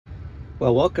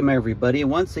Well, welcome everybody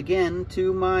once again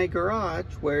to my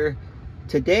garage, where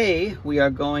today we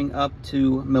are going up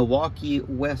to Milwaukee,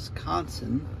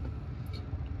 Wisconsin.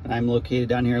 And I'm located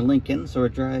down here in Lincoln, so we're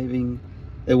driving.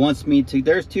 It wants me to,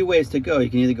 there's two ways to go. You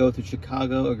can either go through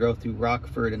Chicago or go through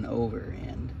Rockford and over.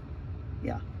 And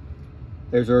yeah,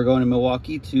 there's where we're going to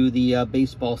Milwaukee to the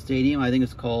baseball stadium. I think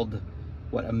it's called,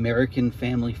 what, American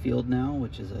Family Field now,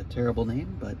 which is a terrible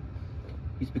name, but it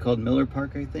used to be called Miller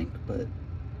Park, I think. But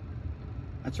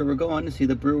that's where we're going to see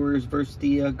the Brewers versus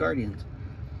the Guardians.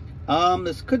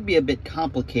 This could be a bit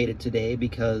complicated today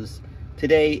because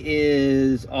today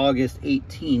is August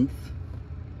 18th,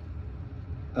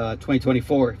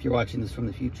 2024, if you're watching this from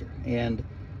the future. And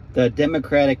the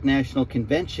Democratic National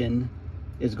Convention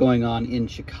is going on in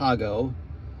Chicago.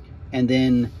 And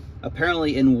then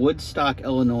apparently in Woodstock,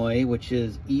 Illinois, which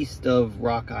is east of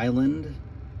Rockford,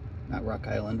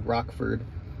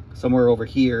 somewhere over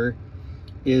here,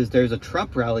 there's a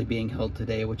Trump rally being held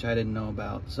today, which I didn't know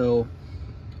about. So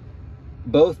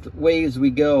both ways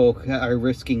we go are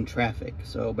risking traffic.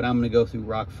 So, but I'm going to go through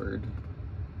Rockford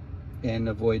and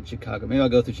avoid Chicago. Maybe I'll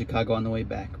go through Chicago on the way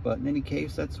back. But in any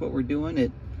case, that's what we're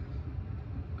doing.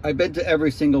 I've been to every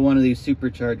single one of these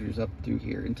superchargers up through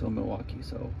here until Milwaukee.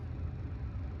 So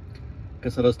I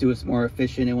guess I'll just do it more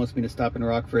efficient. It wants me to stop in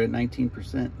Rockford at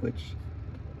 19%, which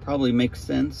probably makes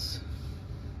sense.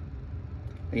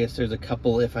 I guess there's a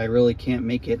couple, if I really can't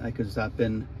make it, I could stop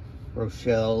in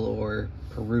Rochelle or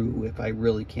Peru if I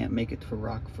really can't make it to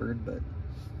Rockford. But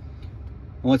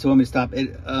once it wants me to stop,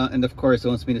 and of course it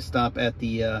wants me to stop at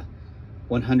the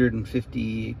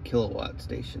 150 kilowatt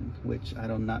station, which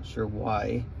I'm not sure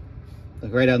why.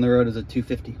 Like right down the road is a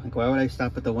 250. Like, why would I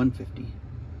stop at the 150?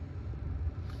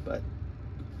 But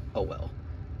oh well.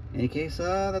 In any case,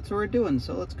 that's what we're doing,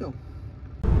 so let's go.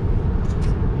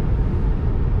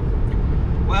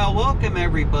 Well, welcome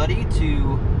everybody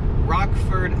to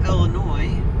Rockford,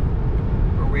 Illinois,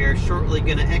 where we are shortly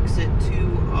going to exit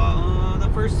to the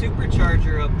first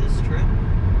supercharger of this trip.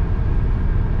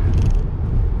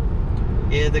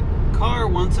 Yeah, the car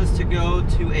wants us to go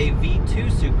to a V2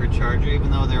 supercharger,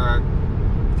 even though there are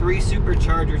 3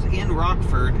 superchargers in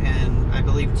Rockford, and I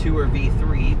believe 2 are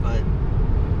V3, but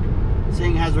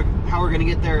seeing how we're going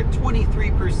to get there at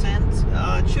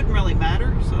 23%, it shouldn't really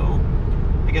matter, so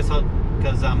I guess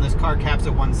because this car caps at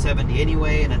 170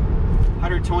 anyway, and at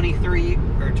 123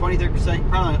 or 23%,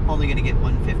 probably only going to get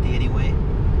 150 anyway,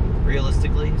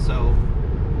 realistically. So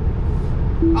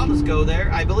I'll just go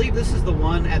there. I believe this is the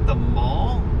one at the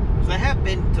mall, because I have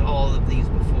been to all of these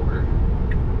before.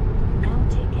 Now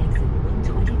take exit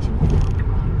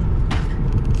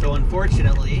 122 right. So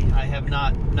unfortunately, I have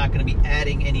not going to be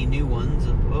adding any new ones.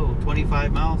 Whoa,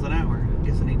 25 miles an hour. I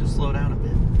guess I need to slow down a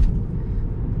bit.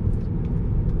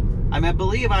 I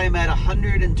believe I am at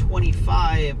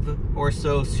 125 or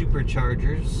so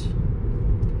superchargers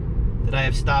that I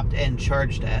have stopped and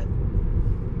charged at.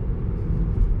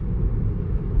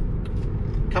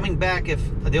 Coming back,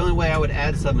 the only way I would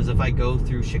add some is if I go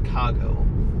through Chicago.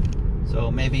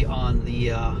 So maybe on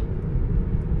the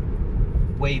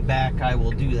way back I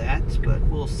will do that, but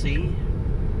we'll see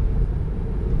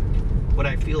what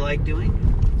I feel like doing.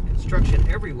 Construction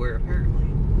everywhere, apparently.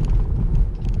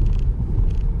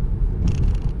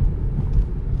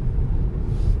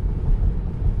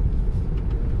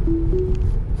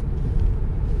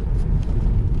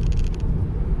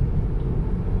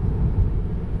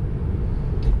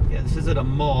 Yeah, this is at a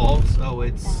mall, so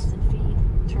it's 1,000 feet.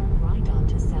 Turn right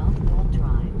onto South Wall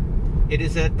Drive. it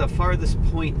is at the farthest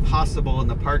point possible in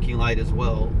the parking lot as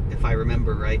well, if I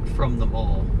remember right, from the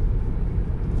mall.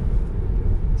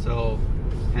 So,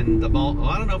 and the mall, well,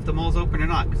 I don't know if the mall's open or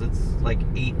not, because it's like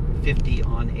 8:50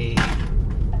 on a,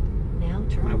 Now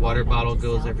turn my water right bottle onto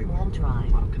goes South everywhere. Wall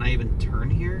Drive. Wow, can I even turn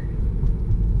here?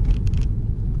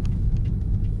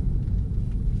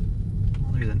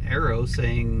 Well, there's an arrow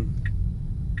saying,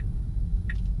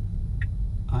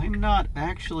 I'm not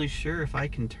actually sure if I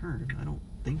can turn. I don't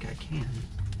think I can.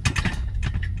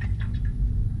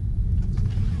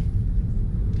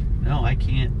 No, I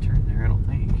can't turn there, I don't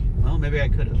think. Well, maybe I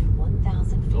could have. In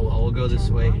 1,000 feet. Oh, well, we'll go this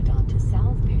turn way. Right onto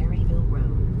South Perryville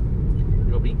Road.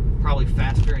 It'll be probably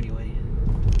faster anyway.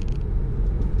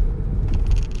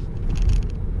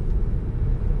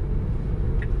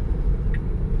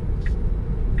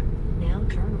 Now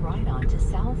turn right onto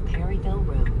South Perryville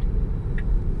Road.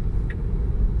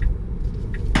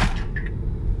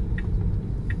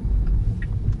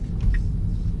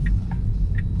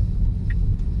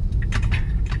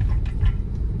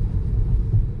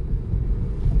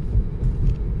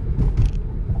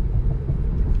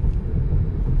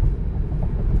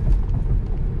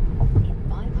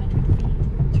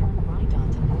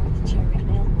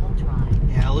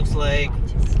 like Right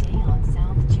to stay on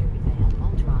South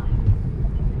Cherryvale Drive.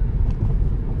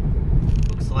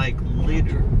 looks like Now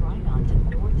literally. turn right onto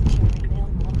North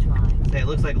Cherryvale Drive. It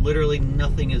looks like literally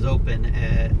nothing is open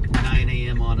at 9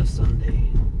 a.m. on a Sunday.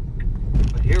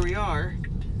 But here we are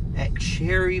at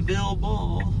Cherryville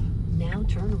Mall. Now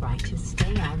turn right to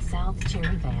stay on South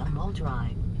Cherryvale Mall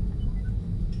Drive.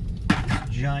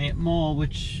 Giant mall,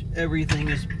 which everything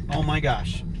is, oh my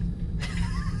gosh.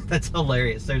 That's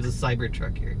hilarious. There's a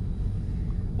Cybertruck here.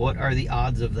 What are the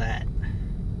odds of that?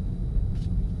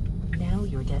 Now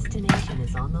your destination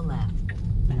is on the left.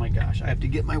 Oh my gosh, I have to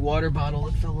get my water bottle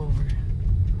that fell over.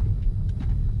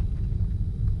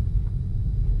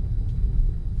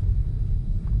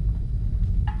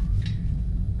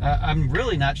 I'm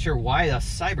really not sure why a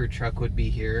Cybertruck would be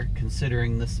here,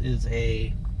 considering this is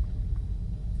a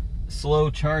slow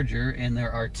charger and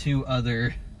there are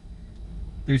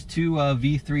there's two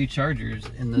V3 chargers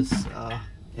in this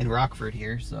in Rockford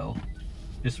here, so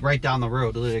just right down the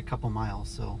road, literally a couple miles.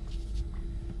 So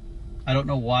I don't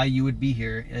know why you would be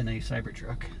here in a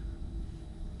Cybertruck,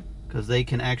 because they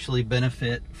can actually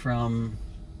benefit from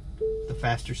the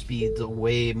faster speeds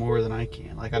way more than I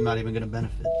can. Like, I'm not even going to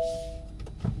benefit.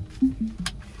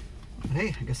 But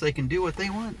hey, I guess they can do what they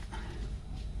want.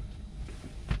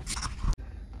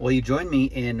 Well, you joined me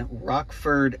in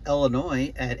Rockford,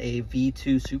 Illinois at a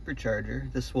V2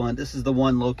 supercharger. This is the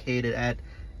one located at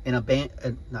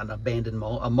not an abandoned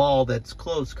mall, a mall that's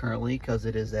closed currently because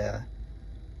it is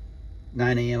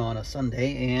 9 a.m. on a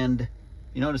Sunday. And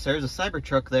you notice there's a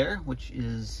Cybertruck there, which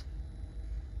is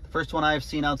the first one I've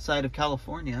seen outside of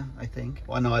California, I think.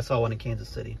 Well, no, I saw one in Kansas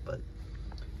City, but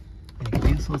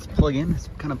anyway, so let's plug in. It's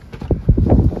kind of...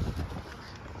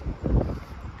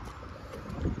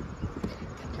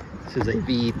 This is a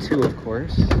V2, of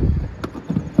course.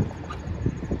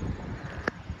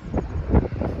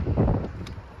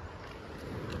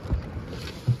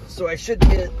 So I should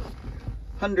get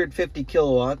 150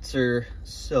 kilowatts or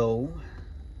so.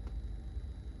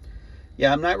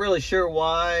 Yeah, I'm not really sure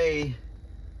why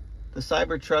the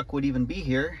Cybertruck would even be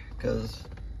here, because,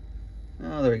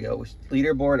 oh, there we go.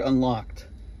 Leaderboard unlocked.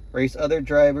 Race other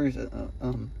drivers.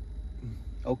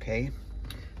 Okay.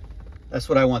 That's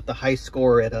what I want, the high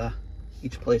score at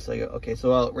each place I go. Okay,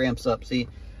 so it ramps up. See,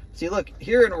 look,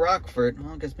 here in Rockford,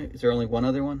 well, I guess maybe, is there only one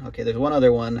other one? Okay, there's one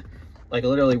other one, like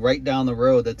literally right down the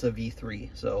road, that's a V3.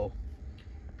 So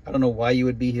I don't know why you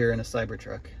would be here in a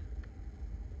Cybertruck,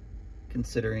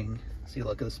 considering, see,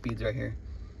 look at the speeds right here.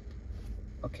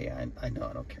 Okay, I know,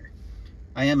 I don't care.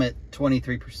 I am at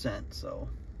 23%, so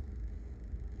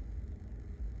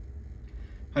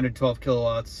 112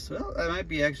 kilowatts. Well, that might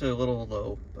be actually a little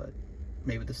low, but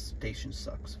maybe the station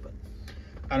sucks, but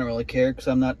I don't really care because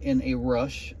I'm not in a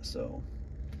rush. So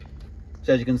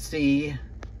as you can see,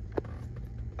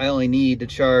 I only need to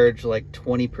charge like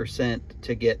 20%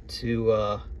 to get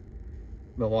to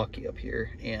Milwaukee up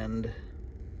here, and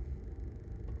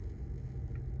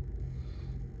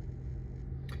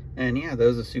yeah,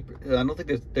 those are super. I don't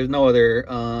think there's no other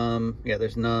yeah,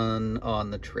 there's none on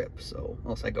the trip, so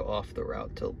unless I go off the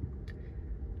route to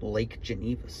Lake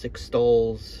Geneva, 6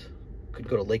 stalls, could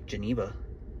go to Lake Geneva.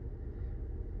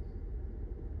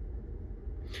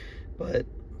 But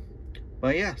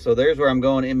yeah, so there's where I'm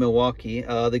going in Milwaukee.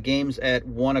 The game's at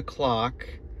 1 o'clock,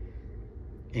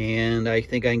 and I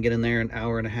think I can get in there an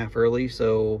hour and a half early.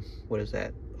 So what is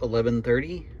that,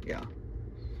 11:30? Yeah.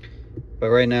 But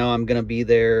right now I'm gonna be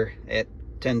there at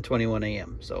 10:21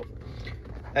 a.m. So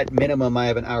at minimum I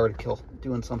have an hour to kill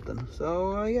doing something.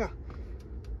 So yeah,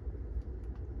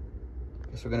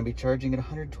 guess we're gonna be charging at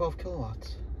 112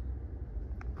 kilowatts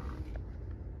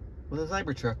with a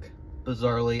Cybertruck,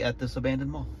 bizarrely, at this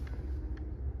abandoned mall.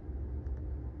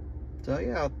 So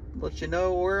yeah, I'll let you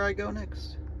know where I go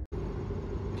next.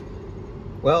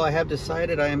 Well, I have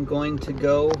decided I am going to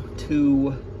go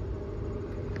to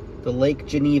the Lake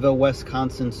Geneva,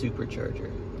 Wisconsin Supercharger.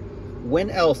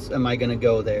 When else am I going to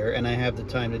go there and I have the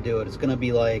time to do it? It's going to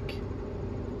be like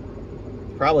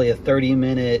probably a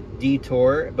 30-minute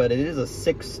detour, but it is a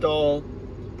 6-stall,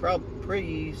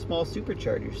 pretty small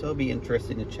supercharger, so it'll be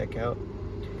interesting to check out.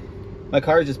 My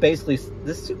car is just basically,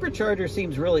 this supercharger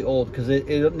seems really old because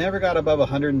it never got above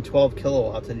 112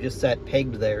 kilowatts and it just sat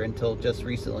pegged there until just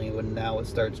recently, when now it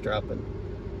starts dropping.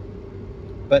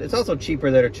 But it's also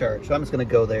cheaper there to charge, so I'm just going to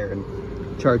go there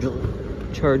and charge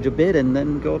a bit and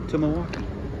then go up to Milwaukee.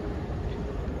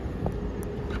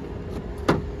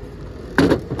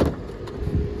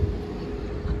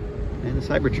 And the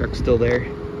Cybertruck's still there.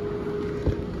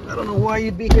 I don't know why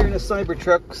you'd be here in a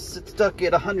Cybertruck. It's stuck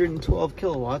at 112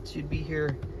 kilowatts. You'd be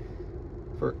here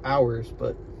for hours,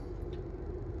 but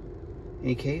In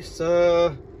any case,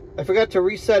 I forgot to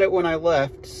reset it when I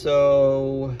left,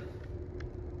 so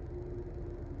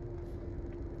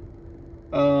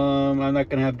I'm not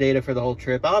gonna have data for the whole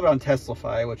trip. I'll have it on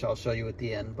Teslafy, which I'll show you at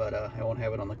the end, but I won't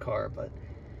have it on the car. But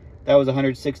that was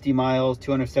 160 miles,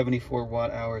 274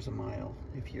 watt-hours a mile,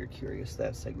 if you're curious,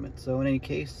 that segment. So in any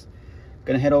case, I'm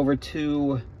gonna head over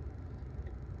to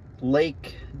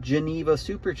Lake Geneva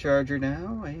Supercharger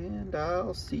now, and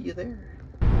I'll see you there.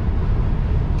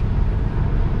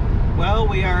 Well,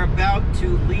 we are about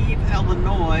to leave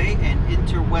Illinois and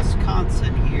enter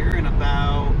Wisconsin here in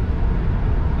about,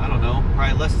 I don't know,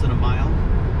 probably less than a mile.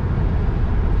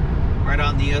 Right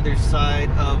on the other side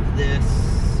of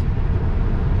this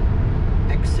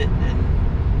exit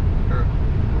or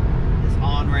this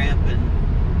on-ramp and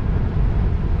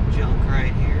junk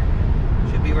right here.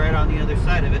 Should be right on the other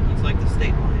side of it. Looks like the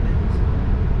state line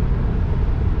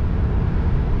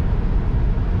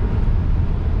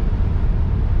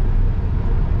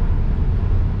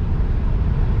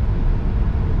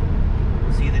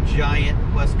is. See the giant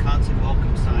Wisconsin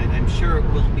welcome sign. I'm sure it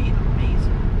will be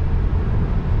amazing.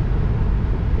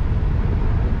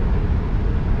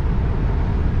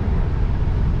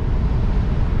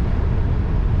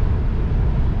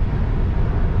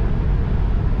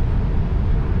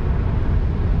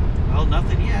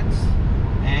 Nothing yet,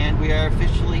 and we are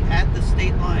officially at the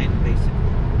state line, basically.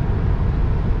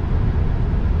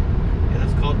 Yeah,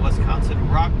 that's called Wisconsin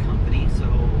Rock Company, so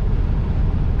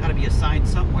gotta be a sign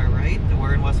somewhere, right, that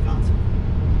we're in Wisconsin.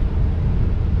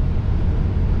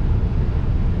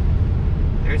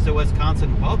 There's the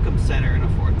Wisconsin Welcome Center in a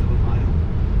fourth of a mile.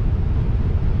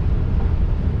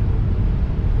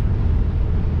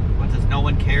 What, does no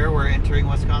one care we're entering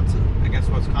Wisconsin? I guess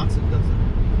Wisconsin doesn't.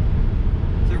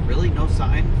 Is there really no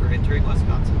sign for entering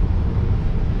Wisconsin?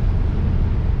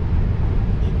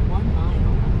 In 1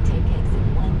 mile, take exit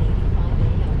 185A on the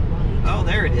right. Oh,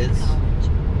 there it is.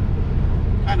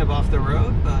 Kind of off the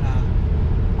road, but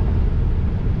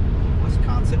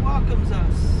Wisconsin welcomes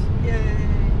us. Yay!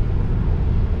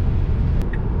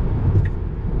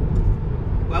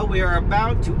 Well, we are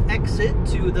about to exit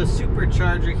to the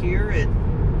Supercharger here at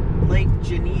Lake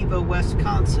Geneva,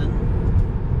 Wisconsin.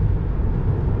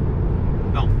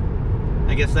 Oh,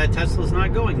 I guess that Tesla's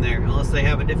not going there unless they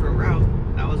have a different route.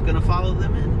 I was going to follow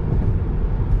them in.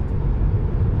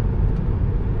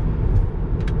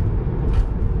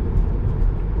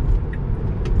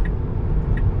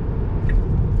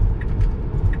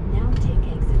 Now take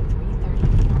exit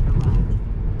 330 on the right.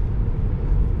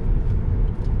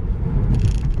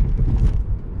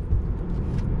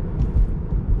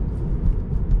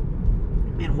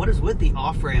 Man, what is with the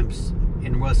off-ramps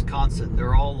in Wisconsin?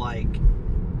 They're all like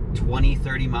 20,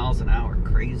 30 miles an hour.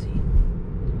 Crazy.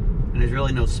 And there's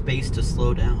really no space to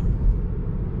slow down.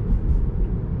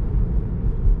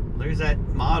 There's that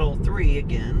Model 3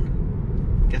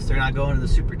 again. Guess they're not going to the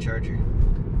Supercharger.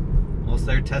 Unless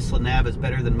their Tesla nav is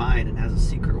better than mine and has a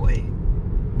secret way.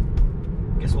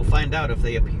 Guess we'll find out if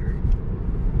they appear.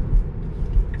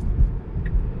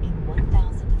 In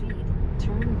 1,000 feet,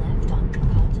 turn left onto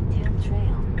Cottontail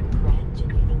Trail, Grand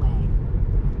Geneva Way.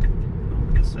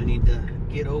 Guess I need to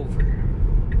get over.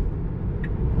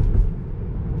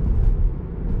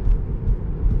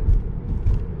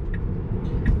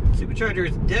 Supercharger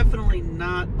is definitely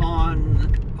not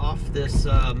off this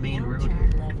main road here.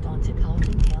 Turn left onto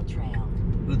Cottontail Trail.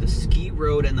 Ooh, the ski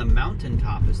road and the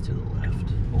mountaintop is to the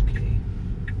left. Okay.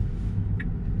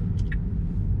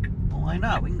 Well, why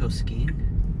not? We can go skiing.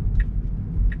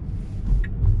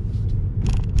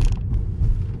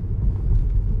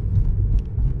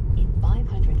 In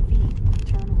 500 feet,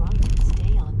 turn right and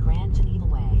stay on Grand Geneva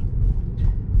Way.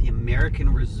 The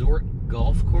American Resort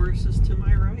Golf Course is to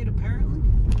my right, apparently.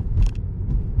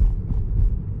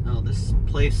 Oh, this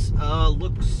place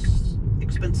looks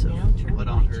expensive. Now turn What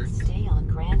on right earth? and stay on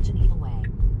Grand Geneva Way.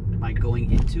 Am I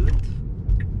going into it?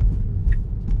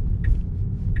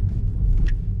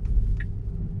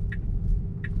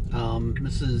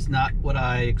 This is not what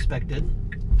I expected.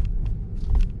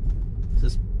 Is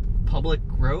this public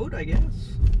road, I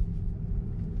guess?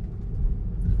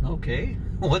 Okay.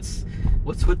 What's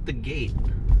with the gate?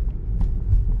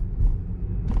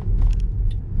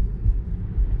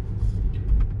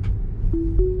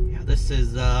 Yeah, this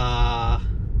is a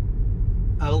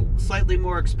slightly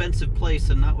more expensive place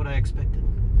and not what I expected.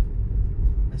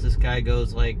 As this guy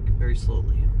goes like very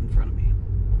slowly in front of me.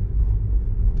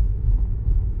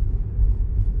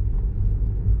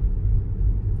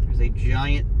 There's a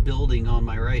giant building on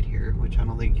my right here, which I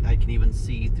don't think I can even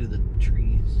see through the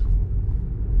trees.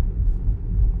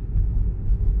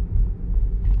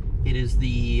 It is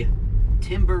the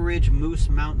Timber Ridge Moose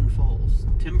Mountain Falls.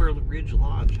 Timber Ridge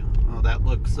Lodge. Oh, that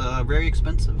looks very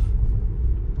expensive.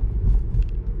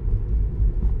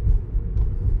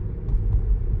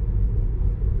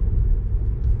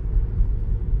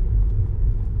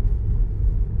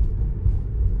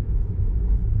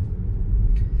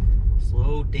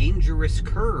 Slow, dangerous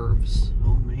curves.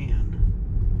 Oh, man.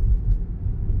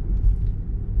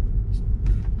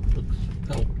 Looks,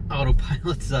 oh,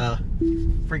 autopilot's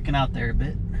freaking out there a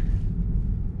bit.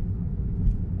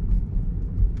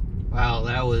 Wow,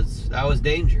 that was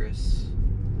dangerous.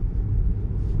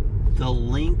 The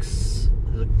links,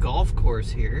 there's a golf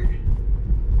course here.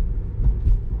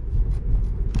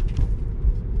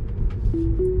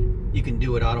 You can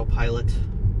do it autopilot.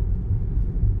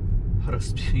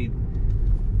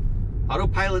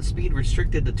 Autopilot speed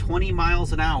restricted to 20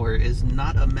 miles an hour is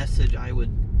not a message I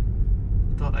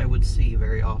thought I would see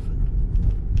very often.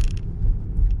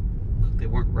 They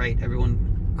weren't right.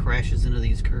 Everyone crashes into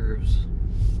these curves.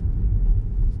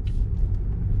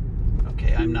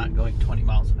 Okay, I'm not going 20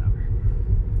 miles an hour.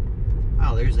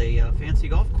 Wow, there's a fancy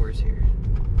golf course here.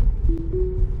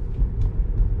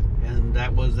 And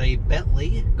that was a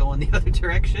Bentley going the other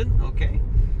direction. Okay.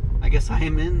 I guess I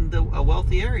am in a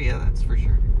wealthy area, that's for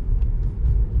sure.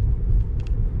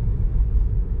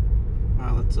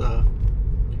 Wow, that's of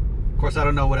course, I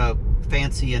don't know what a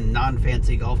fancy and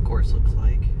non-fancy golf course looks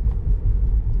like.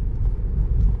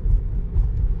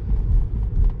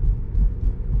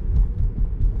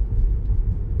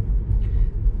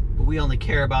 But we only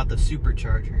care about the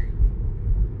Supercharger.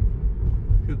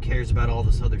 Who cares about all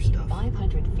this other stuff?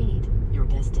 500 feet, your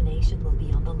destination will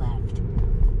be on the left.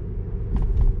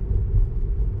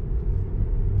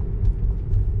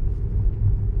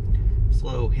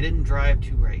 Slow, hidden drive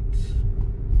to right.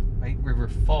 Right River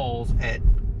Falls at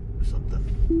something.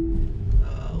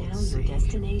 Now your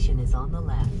destination is on the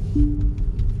left.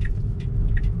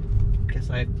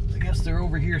 I guess they're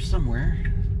over here somewhere.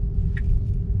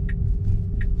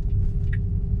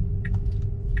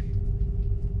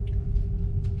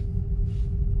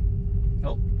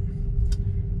 Oh.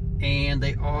 And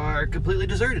they are completely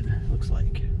deserted, looks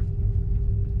like.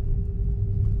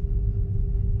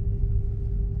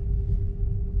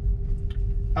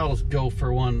 I'll just go for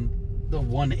the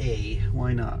 1A.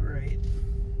 Why not, right?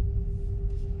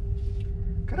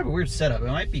 Kind of a weird setup. It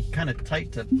might be kind of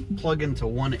tight to plug into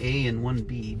 1A and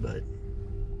 1B, but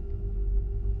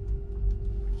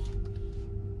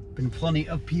been plenty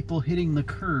of people hitting the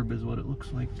curb is what it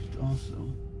looks like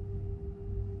also.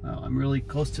 Wow, I'm really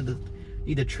close to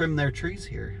need to trim their trees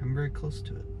here. I'm very close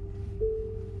to it.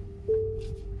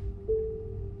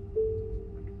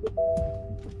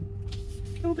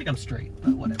 I don't think I'm straight,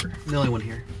 but whatever. I'm the only one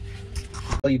here.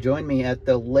 Well, you joined me at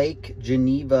the Lake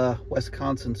Geneva,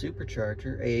 Wisconsin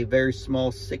Supercharger, a very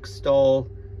small 6-stall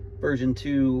version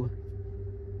 2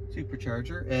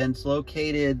 supercharger, and it's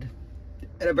located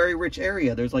in a very rich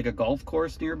area. There's like a golf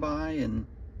course nearby, and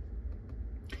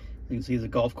you can see the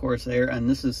golf course there, and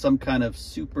this is some kind of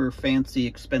super fancy,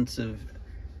 expensive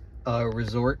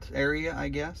resort area, I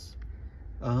guess.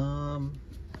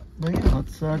 But yeah,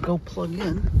 let's go plug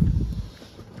in.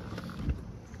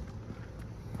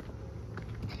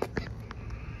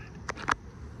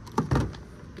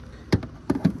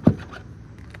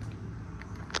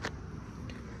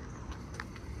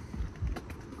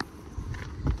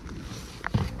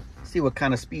 See what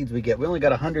kind of speeds we get. We only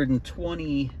got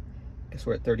 120. I guess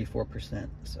we're at 34%,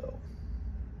 so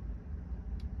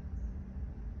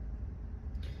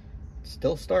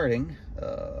still starting.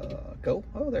 Go.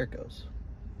 Oh, there it goes.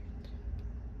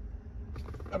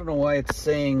 I don't know why it's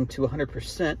saying to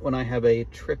 100% when I have a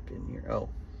trip in here. Oh,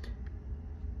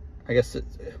 I guess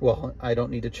it's, well, I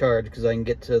don't need to charge because I can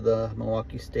get to the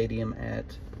Milwaukee Stadium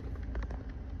at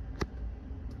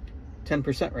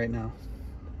 10% right now.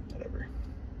 Whatever.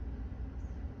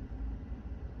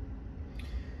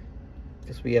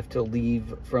 Guess we have to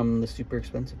leave from the super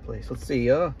expensive place. Let's see.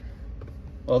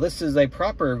 Well, this is a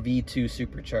proper V2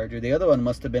 supercharger. The other one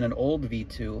must have been an old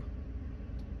V2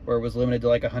 where it was limited to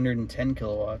like 110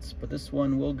 kilowatts. But this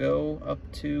one will go up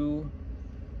to,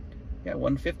 yeah,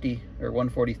 150 or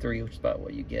 143, which is about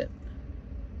what you get.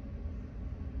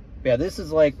 Yeah, this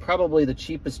is like probably the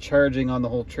cheapest charging on the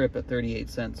whole trip at 38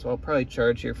 cents. So I'll probably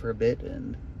charge here for a bit,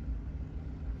 and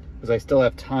because I still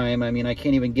have time. I mean, I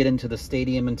can't even get into the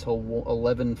stadium until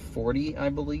 11:40, I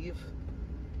believe.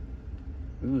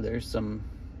 Ooh, there's some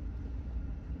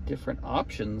different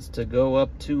options to go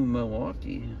up to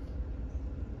Milwaukee.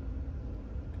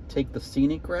 Take the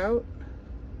scenic route.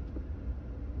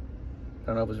 I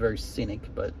don't know if it was very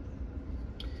scenic, but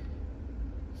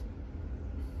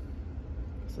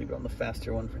let's leave it on the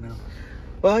faster one for now.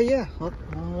 Well, yeah,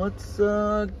 let's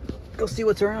go see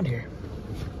what's around here.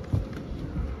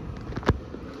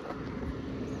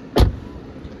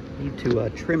 Need to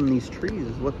trim these trees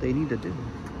is what they need to do.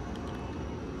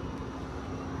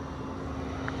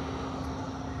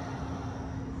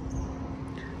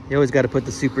 You always got to put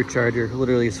the supercharger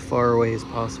literally as far away as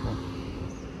possible.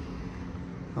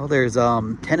 Oh, there's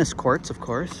tennis courts, of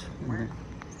course.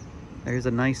 There's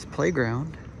a nice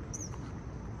playground.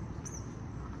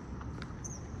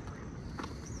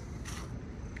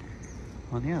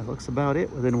 Well, yeah, it looks about it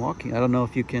within walking. I don't know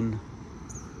if you can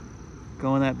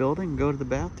go in that building and go to the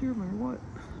bathroom or what.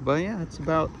 But yeah, it's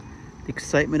about the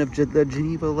excitement of the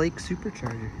Geneva Lake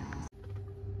Supercharger.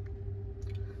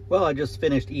 Well, I just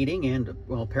finished eating and,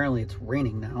 well, apparently it's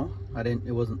raining now.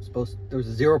 It wasn't supposed to, there was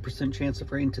a 0% chance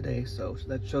of rain today, so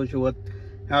that shows you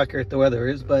how accurate the weather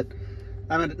is. But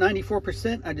I'm at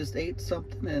 94%. I just ate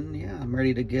something and yeah, I'm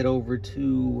ready to get over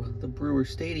to the Brewer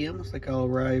Stadium. Looks like I'll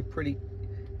arrive pretty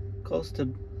close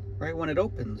to right when it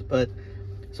opens. But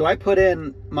so I put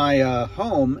in my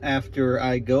home after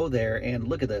I go there, and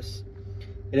look at this.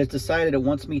 It has decided it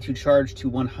wants me to charge to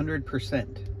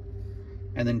 100%.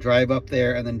 And then drive up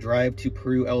there and then drive to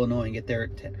Peru, Illinois and get there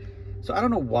at 10. So I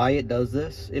don't know why it does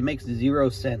this. It makes 0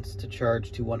 sense to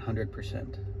charge to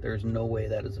 100%. There's no way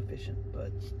that is efficient,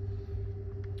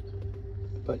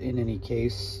 but in any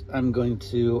case, I'm going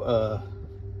to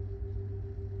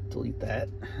delete that.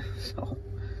 So,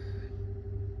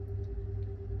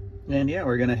 and yeah,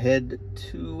 we're gonna head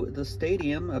to the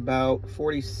stadium about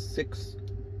 46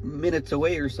 minutes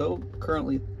away or so.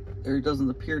 Currently, there doesn't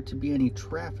appear to be any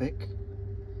traffic.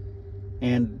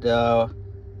 And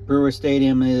Brewer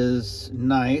Stadium is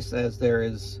nice, as there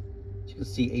is, as you can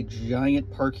see, a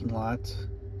giant parking lot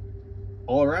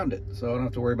all around it. So I don't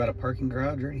have to worry about a parking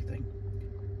garage or anything.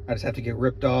 I just have to get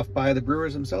ripped off by the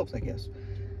Brewers themselves, I guess.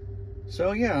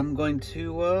 So yeah, I'm going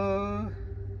to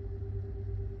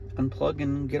unplug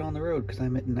and get on the road because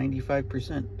I'm at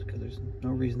 95%, because there's no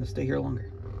reason to stay here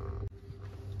longer.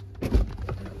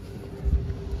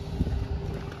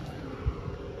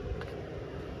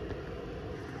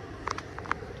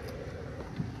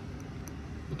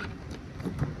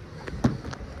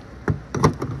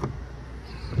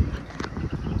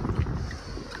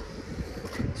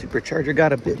 Supercharger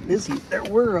got a bit busy. There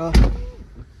were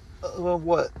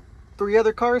what, 3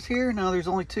 other cars here? Now there's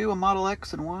only 2, a Model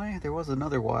X and Y. There was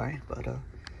another Y, but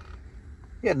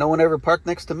yeah, no one ever parked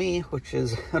next to me, which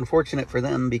is unfortunate for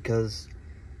them because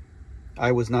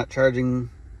I was not charging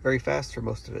very fast for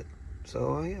most of it.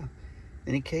 So yeah, in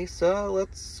any case,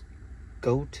 let's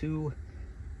go to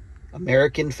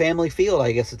American Family Field,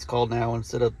 I guess it's called now,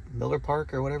 instead of Miller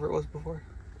Park or whatever it was before.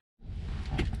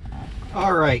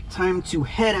 All right, time to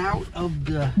head out of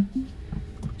the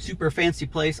super fancy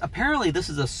place. Apparently this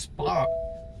is a spa.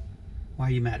 Why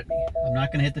are you mad at me? I'm not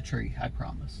gonna hit the tree, I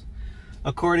promise.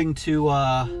 According to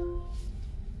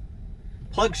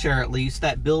PlugShare, at least,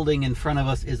 that building in front of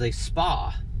us is a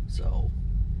spa. So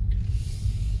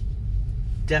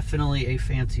definitely a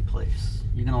fancy place.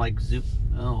 You're gonna like zoom.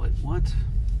 Oh, what?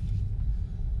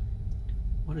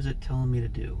 What is it telling me to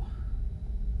do?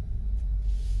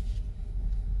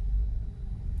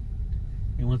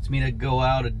 It wants me to go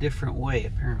out a different way,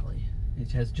 apparently.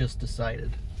 It has just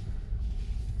decided.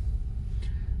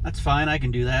 That's fine, I can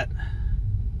do that.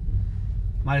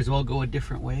 Might as well go a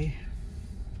different way.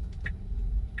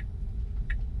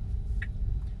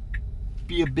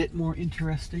 Be a bit more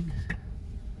interesting.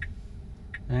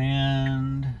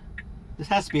 And this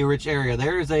has to be a rich area.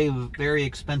 There is a very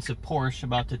expensive Porsche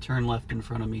about to turn left in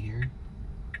front of me here.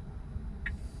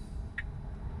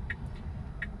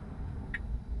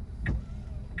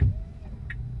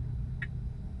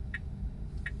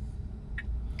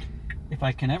 If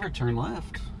I can ever turn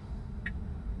left.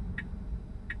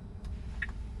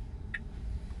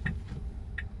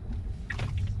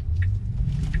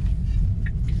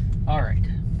 All right,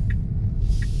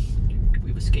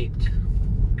 we've escaped.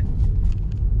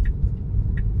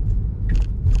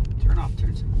 Turn off,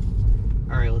 turns.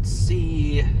 All right, let's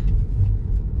see.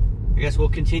 I guess we'll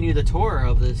continue the tour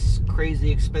of this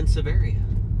crazy expensive area.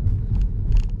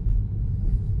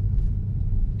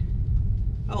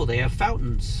 Oh, they have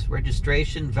fountains,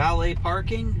 registration, valet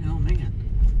parking. Oh man,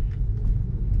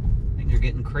 I think they're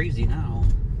getting crazy now.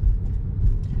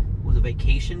 With the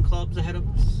vacation clubs ahead of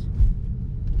us.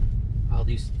 Oh,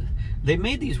 they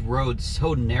made these roads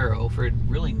so narrow for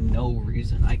really no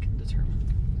reason I can determine.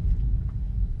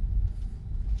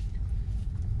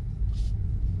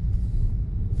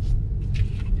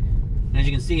 And as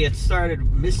you can see, it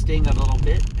started misting a little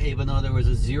bit, even though there was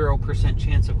a 0%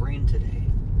 chance of rain today.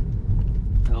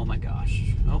 Oh my gosh.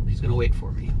 Oh, he's gonna wait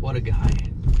for me. What a guy.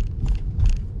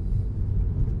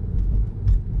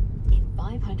 In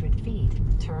 500 feet,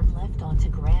 turn left onto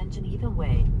Grand Geneva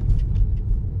Way.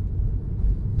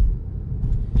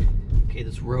 Okay,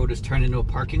 this road has turned into a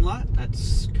parking lot.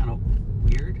 That's kind of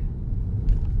weird.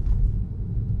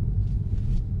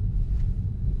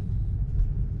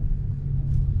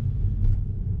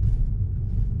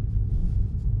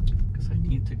 Guess I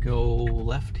need to go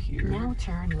left here. Now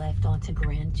turn left onto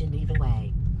Grand Geneva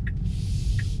Way.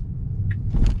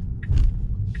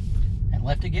 And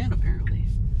left again, apparently.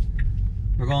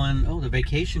 We're going, oh, the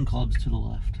vacation club's to the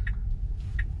left.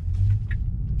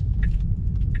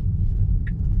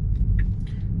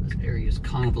 This area is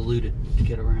convoluted to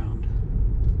get around.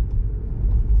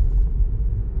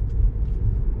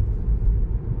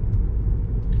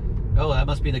 Oh, that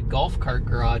must be the golf cart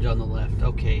garage on the left.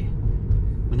 Okay.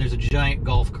 When there's a giant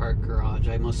golf cart garage,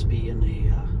 I must be in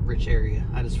a rich area.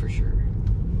 That is for sure.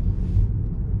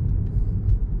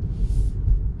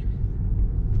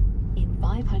 In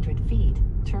 500 feet,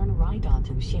 turn right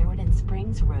onto Sheridan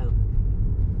Springs Road.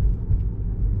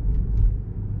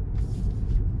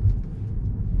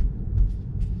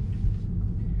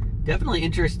 Definitely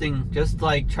interesting, just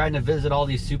like trying to visit all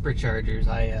these superchargers.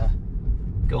 I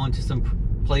go into some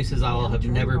places I'll have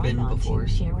never been before.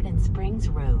 Sheridan Springs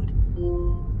Road.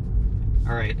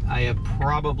 Alright, I have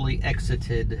probably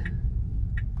exited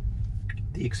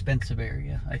the expensive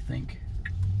area, I think.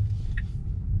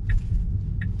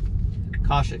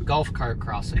 Caution, golf cart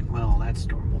crossing. Well, that's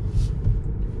normal.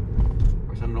 Of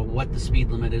course, I don't know what the speed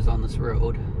limit is on this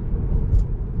road.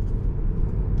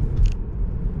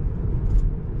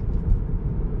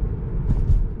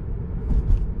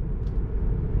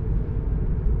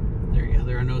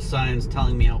 There are no signs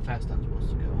telling me how fast I'm supposed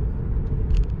to go,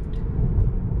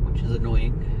 which is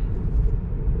annoying.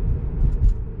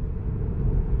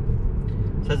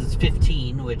 It says it's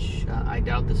 15, which I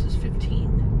doubt this is 15.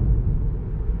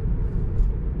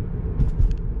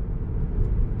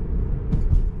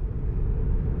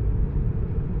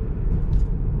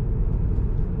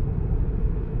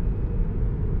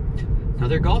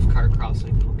 Another golf cart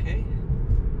crossing, okay.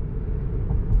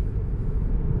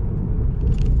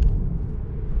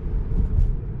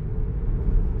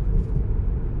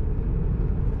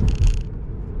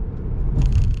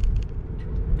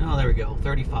 Oh, there we go,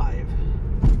 35.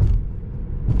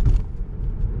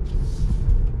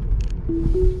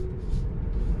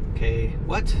 Okay,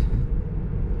 what?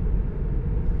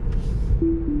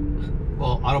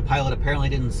 Well, autopilot apparently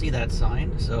didn't see that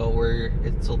sign, so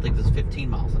it still thinks it's 15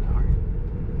 miles an hour.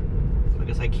 So I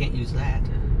guess I can't use that.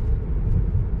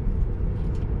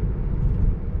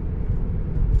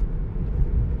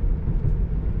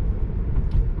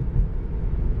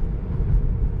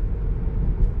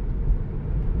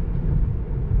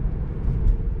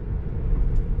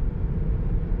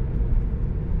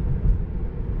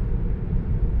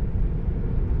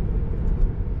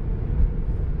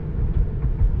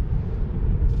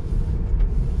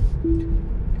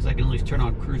 I can at least turn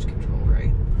on cruise control,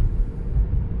 right?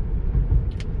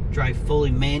 Drive fully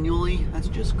manually? That's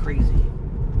just crazy.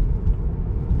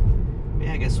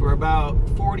 Yeah, I guess we're about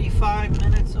 45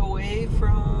 minutes away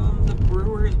from the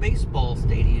Brewers baseball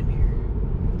stadium here.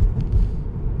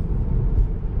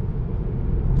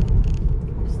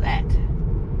 What is that?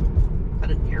 Is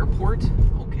that an airport?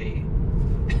 Okay.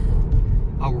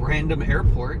 A random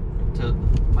airport to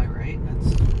my right.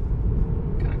 That's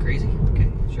kind of crazy. Okay,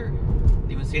 sure.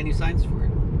 Didn't even see any signs for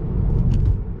it.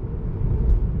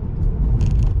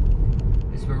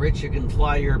 If you're rich, you can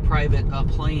fly your private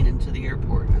plane into the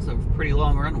airport. That's a pretty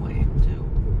long runway, too.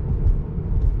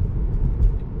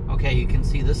 Okay, you can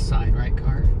see this sign, right,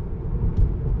 car?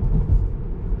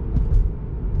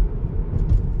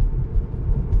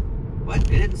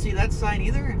 What? You didn't see that sign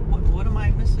either? What am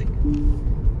I missing?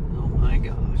 Oh my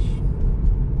gosh.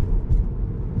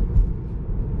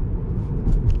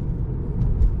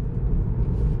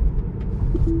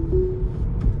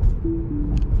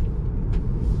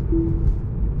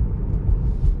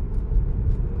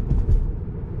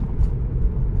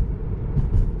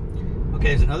 Okay,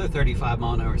 there's another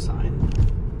 35-mile-an-hour sign.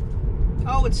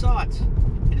 Oh, it saw it.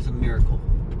 It is a miracle.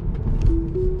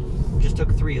 Just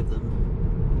took 3 of them.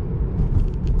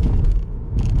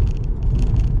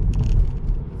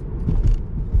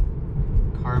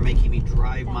 Car making me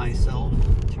drive myself.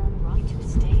 Turn right to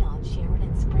stay on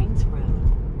Sheridan Springs Road.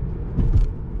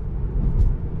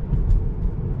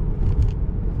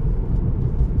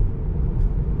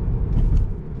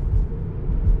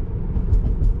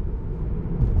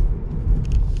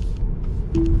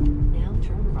 Now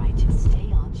turn right to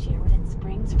stay on Sheridan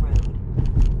Springs Road.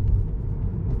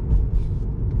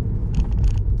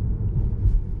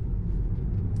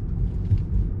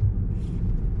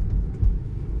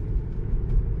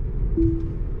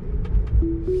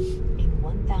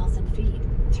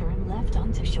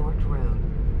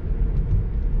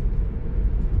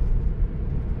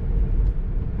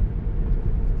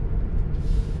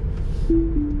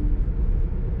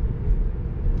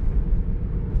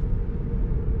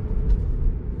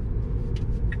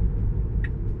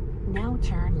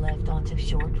 onto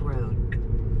short road.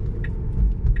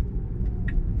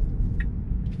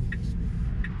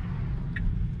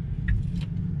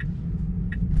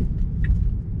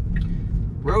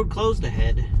 Road closed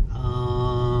ahead.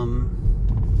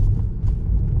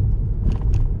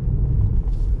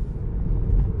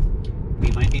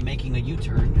 We might be making a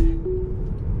U-turn.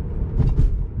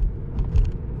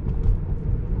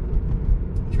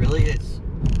 It really is.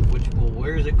 Well,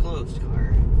 where is it closed,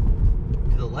 car?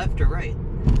 To the left or right?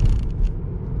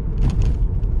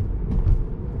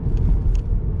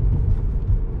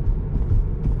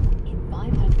 In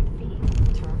 500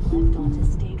 feet, turn left onto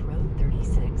State Road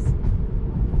 36.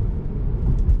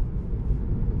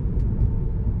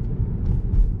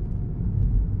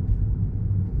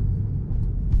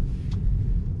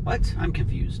 What? I'm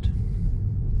confused.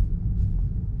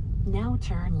 Now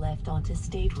turn left onto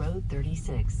State Road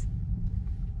 36.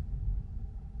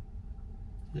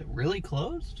 Is it really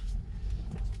closed?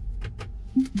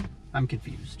 I'm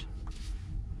confused.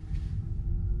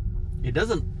 It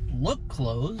doesn't look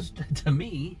closed to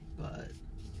me, but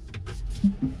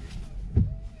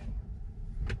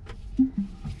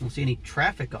I don't see any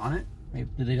traffic on it. Maybe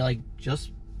did they like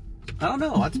just, I don't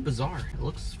know, that's bizarre. It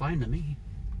looks fine to me.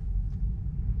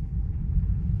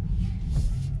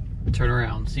 Turn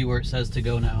around, see where it says to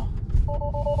go now.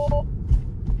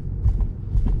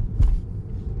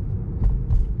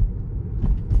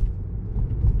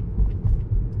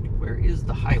 Where is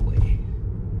the highway?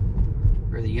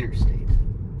 Or the interstate?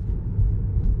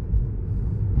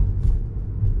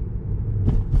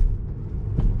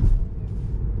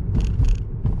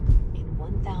 In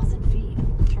 1,000 feet,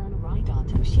 turn right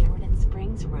onto Sheridan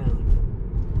Springs Road.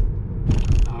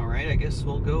 Alright, I guess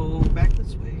we'll go back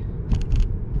this way.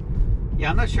 Yeah,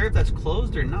 I'm not sure if that's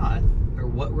closed or not, or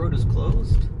what road is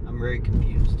closed. I'm very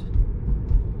confused.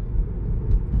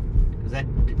 Because that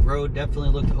road definitely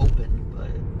looked open,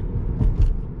 but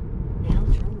Now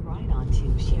turn right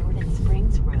onto Sheridan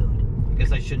Springs Road. I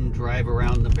guess I shouldn't drive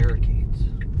around the barricades.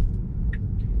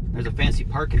 There's a fancy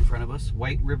park in front of us,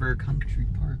 White River Country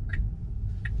Park.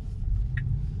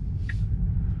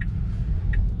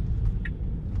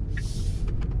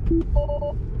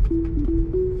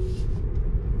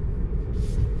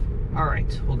 All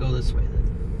right, we'll go this way then.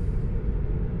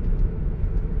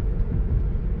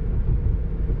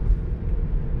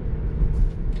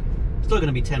 Still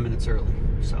gonna be 10 minutes early,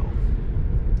 so.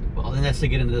 Well, then that's to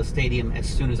get into the stadium as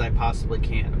soon as I possibly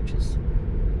can, which is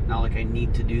not like I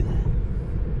need to do that.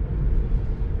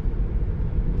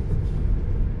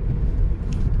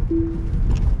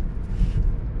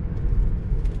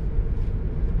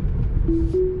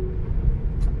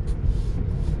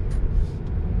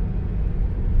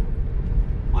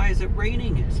 Why is it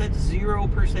raining? It said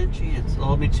 0% chance. Well,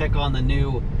 let me check on the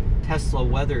new Tesla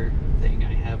weather thing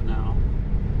I have now.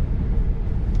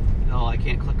 Oh, I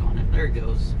can't click on it. There it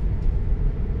goes.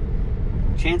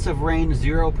 Chance of rain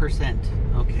 0%.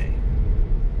 Okay.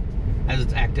 As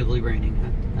it's actively raining.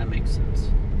 That makes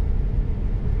sense.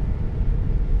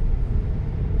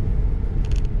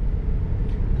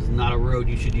 This is not a road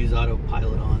you should use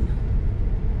autopilot on.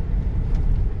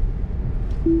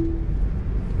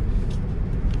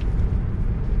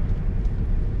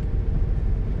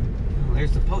 Well,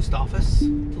 there's the post office.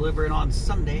 Delivering on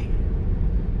Sunday.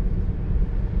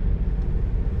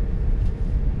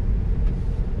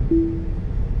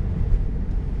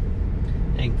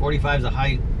 Dang, 45 is a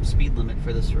high speed limit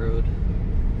for this road.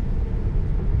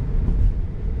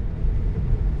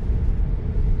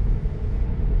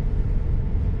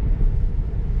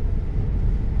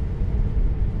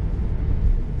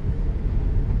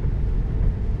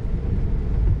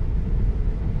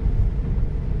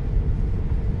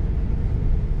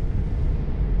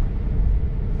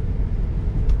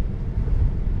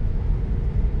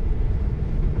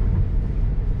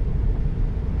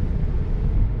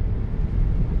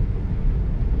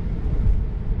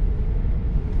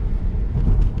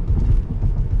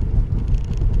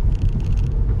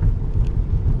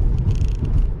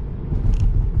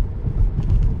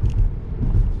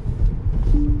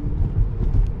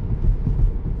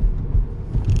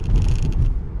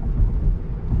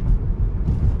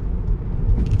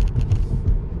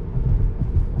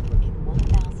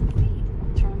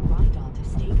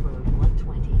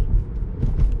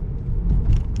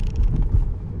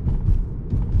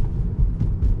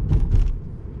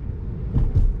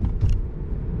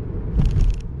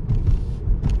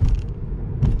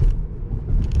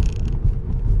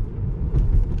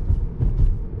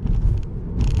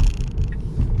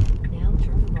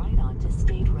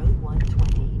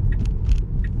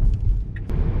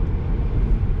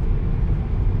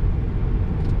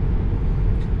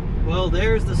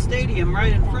 stadium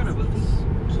right in front of us.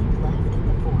 Keep left at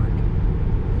the fork.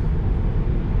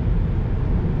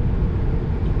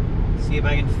 See if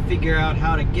I can figure out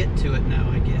how to get to it now,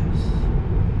 I guess.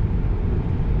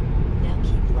 Now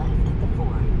keep left at the fork.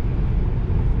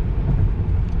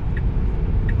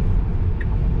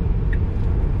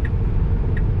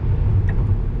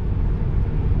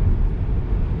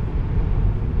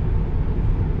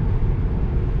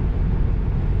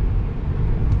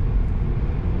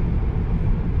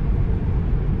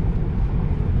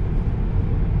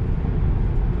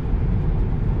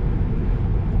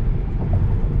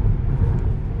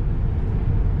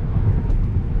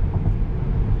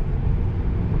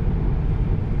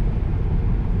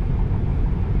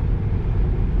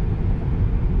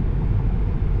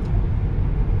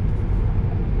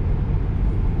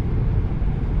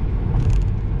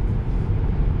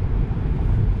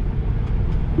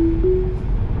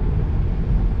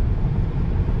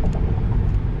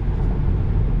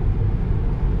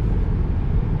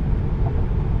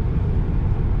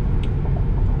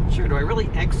 Sure, do I really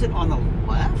exit on the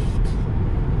left?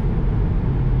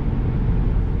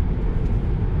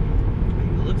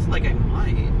 It looks like I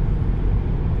might.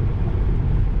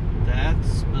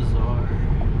 That's bizarre.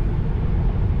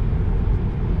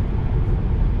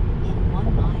 In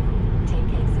 1 mile,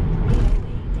 take exit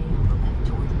 308 on the left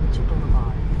toward Mitchell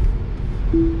Boulevard.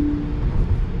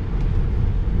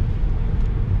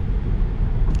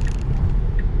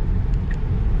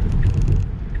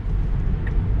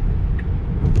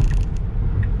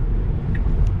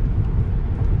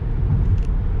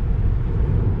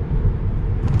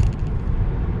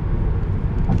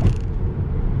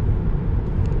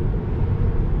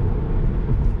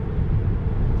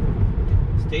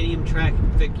 'Stadium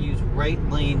traffic use right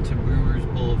lane to Brewers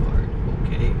Boulevard.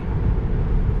 Okay.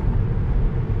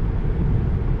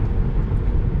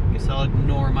 Guess I'll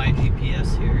ignore my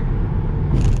GPS here.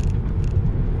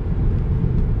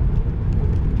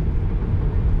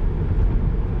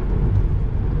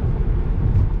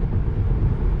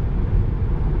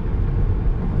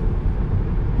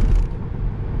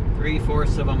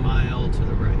 Three-fourths of a mile to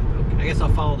the right. Okay, I guess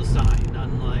I'll follow the sign,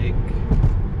 unlike...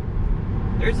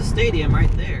 There's a stadium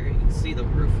right there. You can see the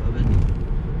roof of it.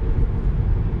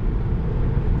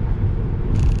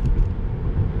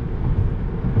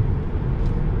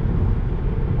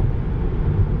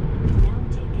 Now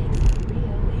take exit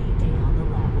 308 on the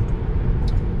left.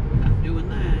 Not doing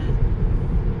that.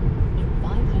 In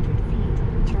 500 feet,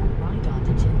 turn right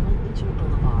onto General Mitchell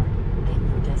Boulevard. Then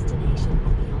your destination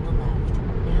will be on the left.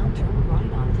 Now turn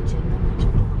right onto General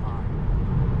Mitchell Boulevard.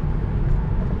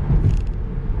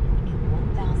 In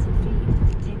 1,000 feet,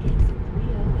 take exit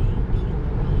 308B on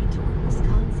the right toward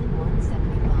Wisconsin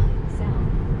 175 South,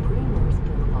 Brewers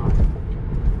Boulevard.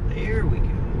 There we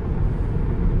go.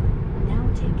 Now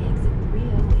take exit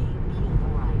 308B on the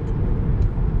right.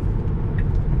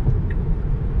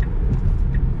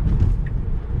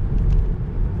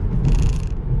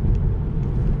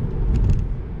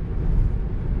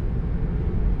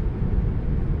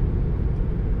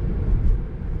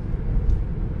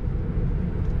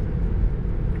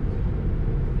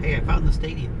 Hey, I found the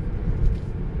stadium.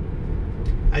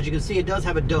 As you can see, it does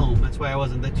have a dome. That's why I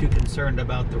wasn't too concerned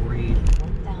about the rain.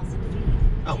 1,000 feet,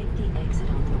 Oh. take the exit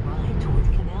on the right toward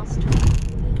Canal Street.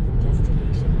 Then your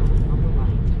destination will be on the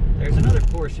right. There's another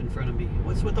Porsche in front of me.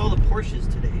 What's with all the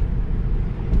Porsches today?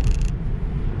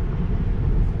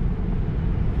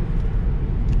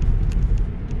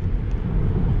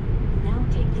 Now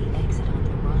take the exit on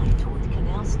the right toward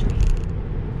Canal Street.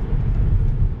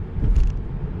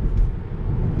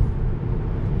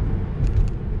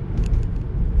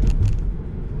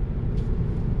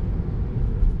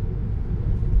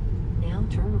 Now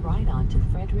turn right onto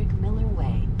Frederick Miller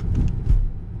Way.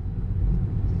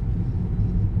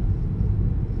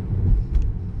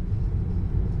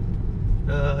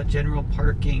 General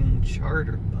parking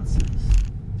charter buses.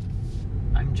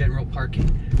 I'm general parking.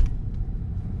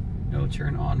 No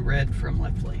turn on red from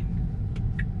left lane.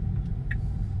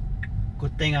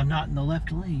 Good thing I'm not in the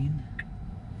left lane.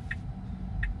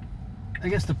 I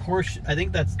guess the Porsche, I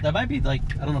think that might be like,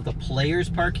 I don't know if the players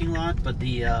parking lot, but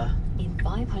the In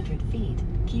 500 feet,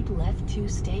 keep left to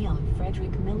stay on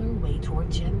Frederick Miller Way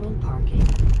toward general parking.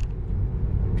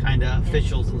 kind of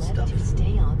officials and left stuff. to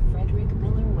stay on Frederick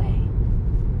Miller Way.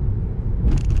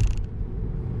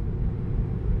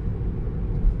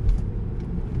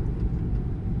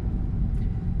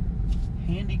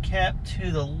 Handicap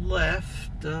to the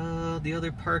left, the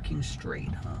other parking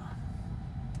straight, huh?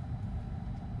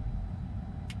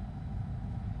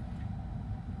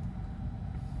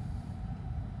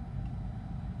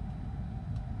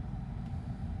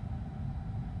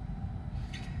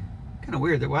 Kind of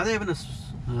weird. Why are they having a...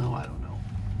 Oh, I don't know.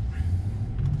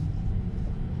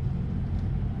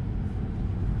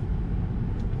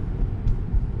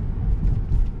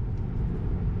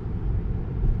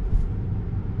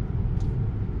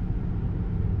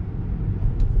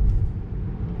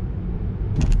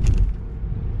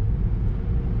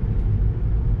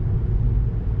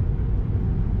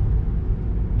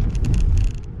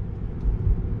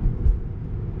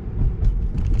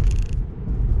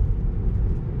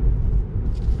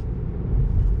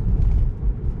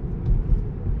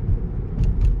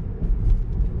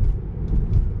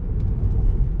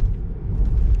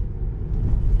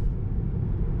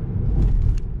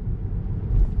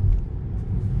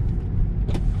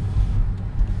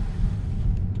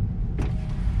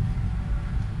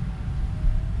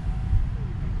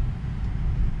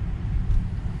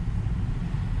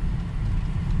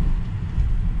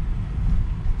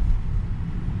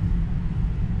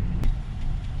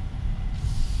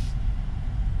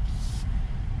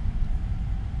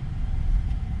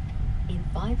 In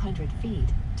 500 feet,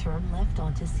 turn left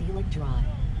onto Seelig Drive.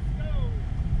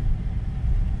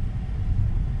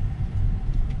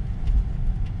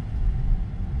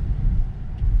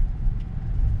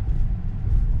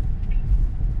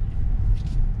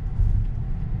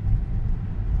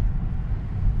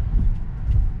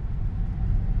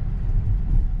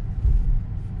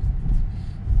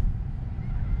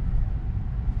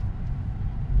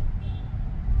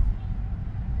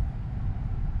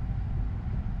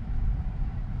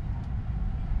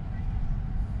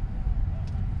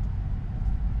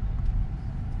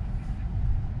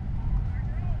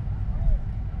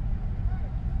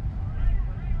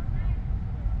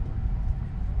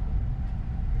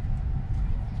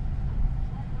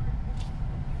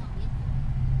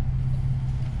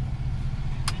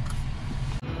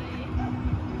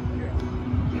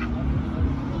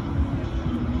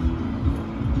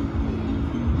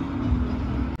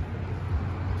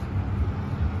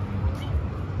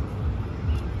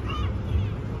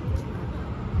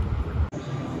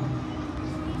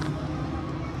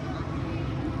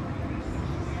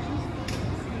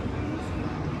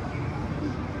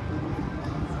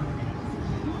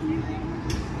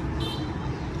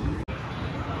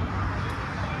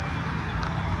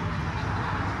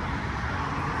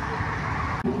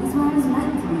 This one is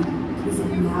meant to be.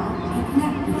 Visit now and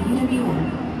connect with UWM.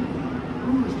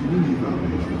 Brewers Community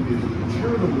Foundation is a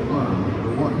charitable arm of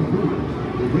Milwaukee Brewers.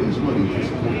 They raise money to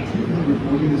support 200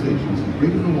 organizations in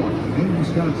Greater Milwaukee and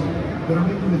Wisconsin that are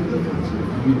making a difference in the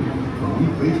community, from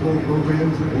youth baseball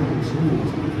programs and local schools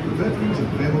to veterans and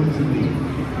families in need.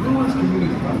 Brewers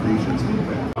Community Foundation's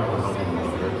impact.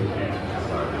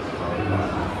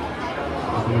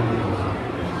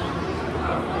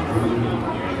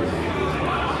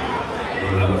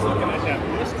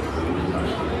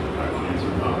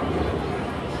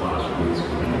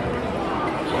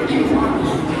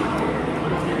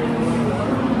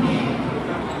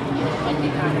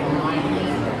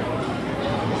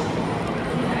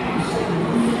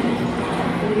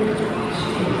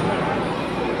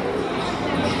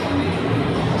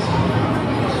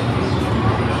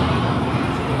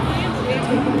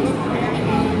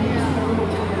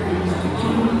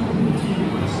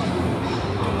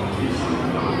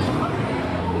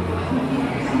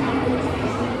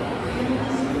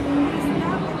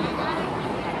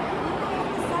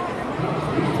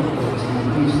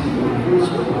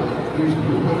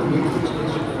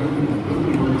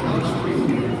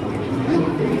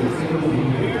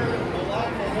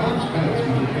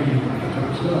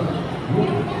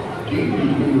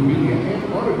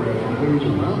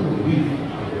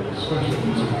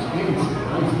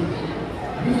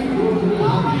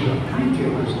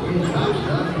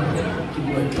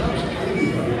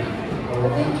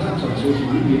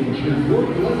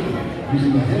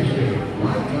 Using the hashtag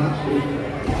LiveTopStation.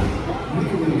 We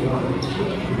can leave out a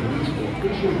switch to the next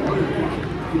official water feature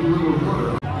to deliver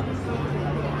water.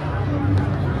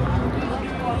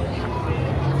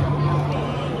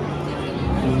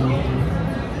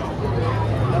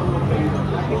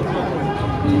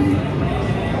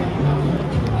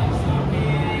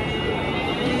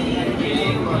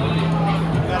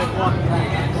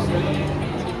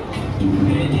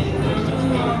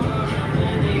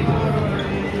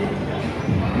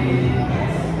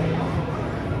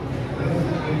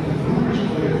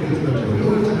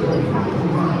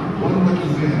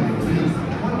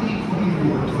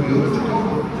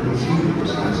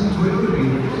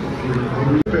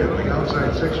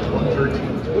 Outside section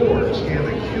 113, or scan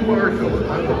the QR code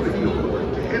on the video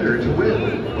board to enter to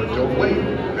win. But don't wait,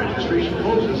 registration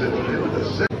closes at the end of the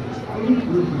second.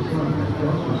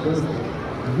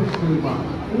 And this may box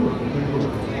or control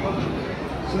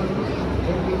self-control,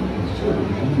 helping and serving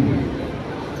the community.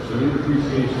 So your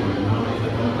appreciation and knowledge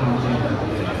of all content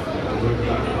today.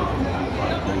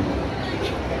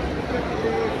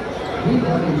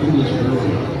 Milwaukee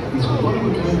is a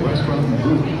one-of-a-kind restaurant and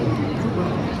brewery.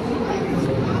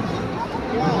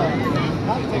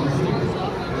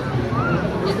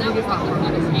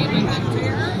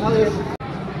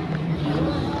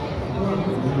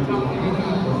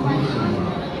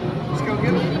 Let's go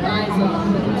get it.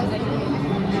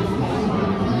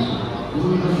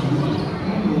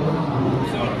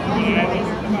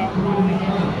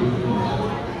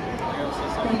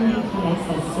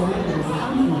 Has served as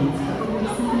highlights for the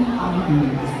recent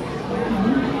holidays.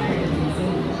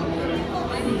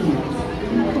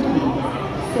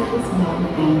 Servicemen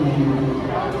and women.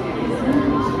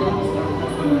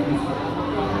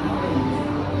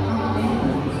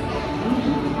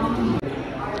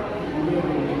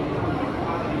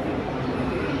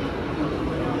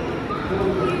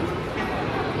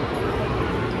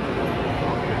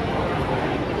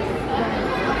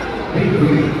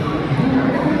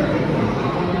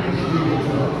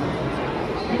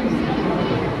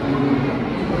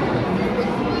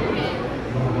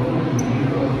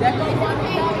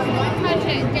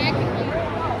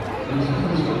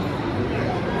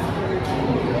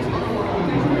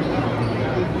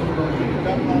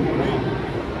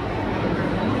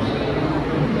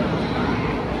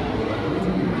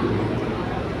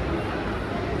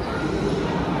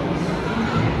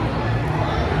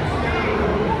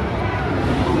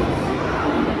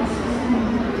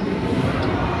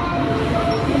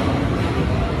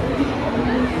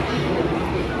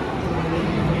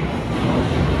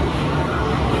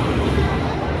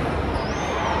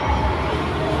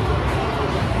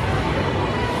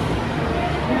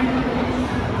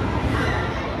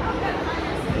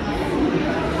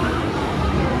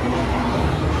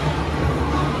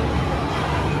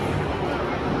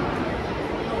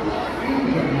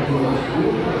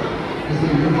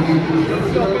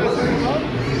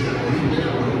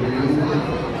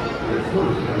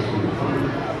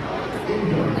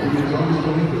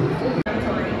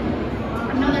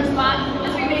 Another spot,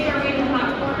 as we make our way to hot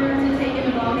corners to take in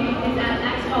Milwaukee, is at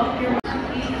X12 Pier.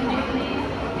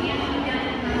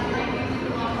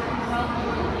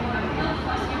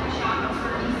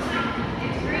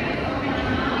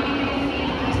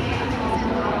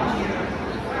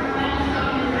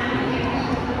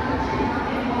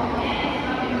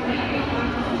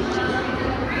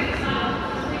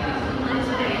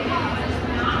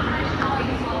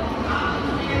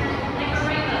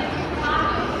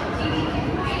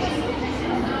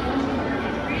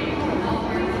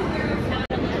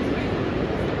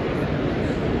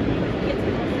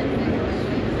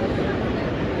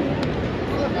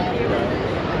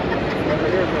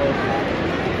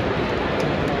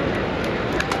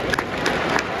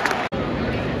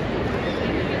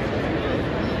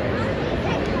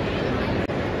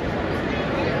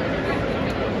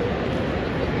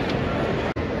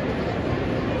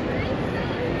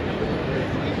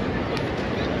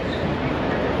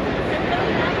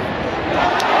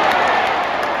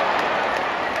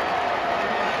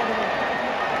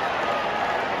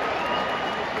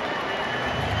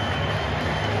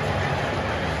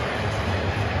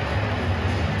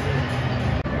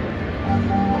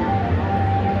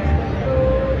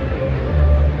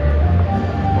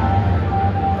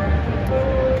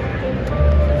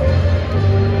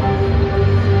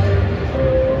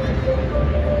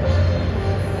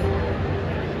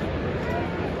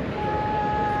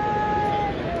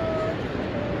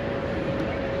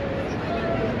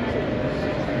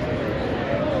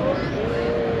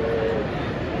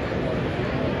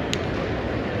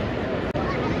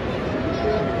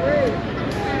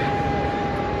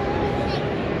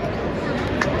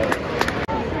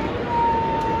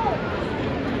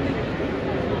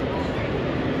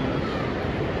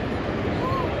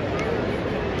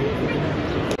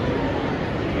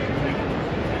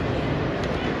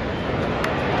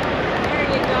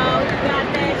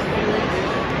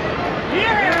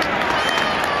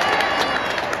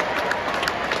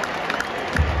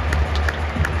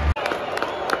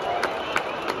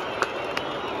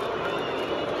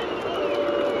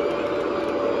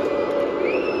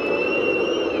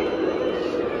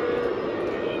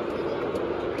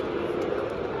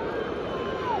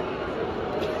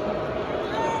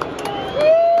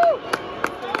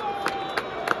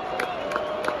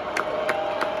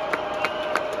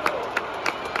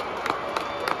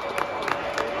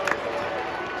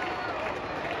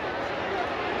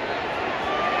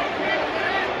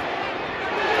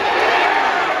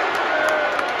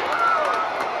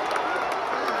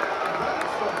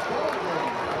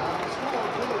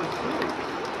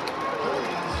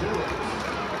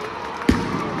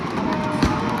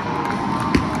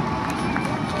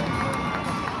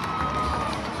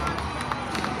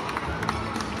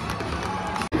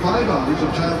 5 hours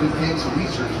of childhood cancer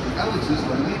research with Alex's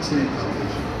Lemonade Stand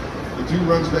Foundation. The 2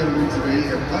 runs batted today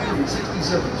have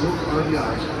 567 total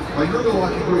RBIs by your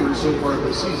Milwaukee Brewers so far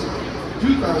this season.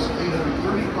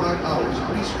 2,835 hours of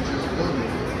research has been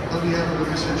donated on behalf of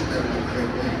the Research Management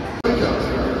Campaign. Right out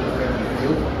there at the family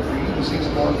field, for you, the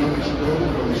season-long donation total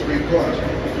from the straight cross,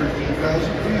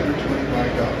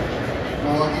 $13,325.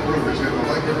 Milwaukee Brewers and the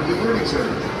Life Everyday Learning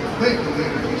Center thank the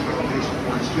Ladies Foundation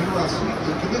for its generosity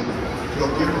and commitment to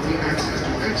help guarantee access to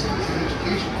excellence in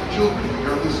education for children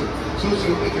regardless of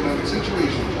socioeconomic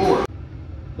situation or...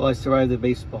 Well, I survived the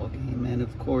baseball game, and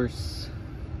of course,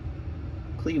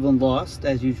 Cleveland lost,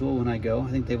 as usual, when I go.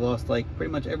 I think they've lost, like,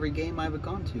 pretty much every game I've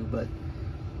gone to, but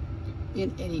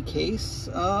in any case,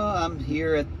 I'm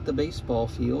here at the baseball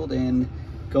field, and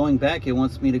going back, it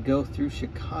wants me to go through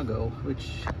Chicago,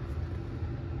 which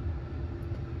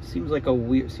seems like a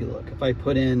weird... See, look, if I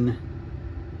put in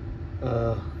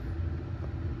a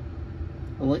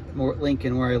link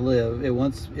in where I live,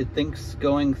 it thinks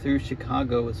going through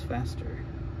Chicago is faster.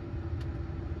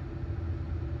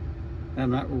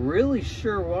 I'm not really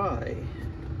sure why.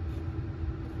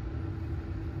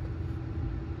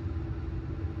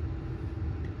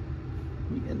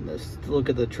 And let's look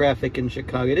at the traffic in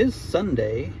Chicago. It is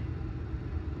Sunday.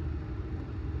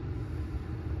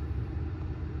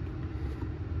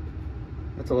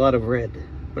 That's a lot of red.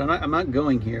 But I'm not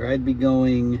going here. I'd be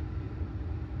going,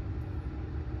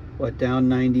 what, down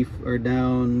 90 or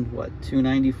down, what,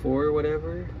 294 or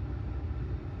whatever?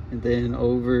 And then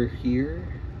over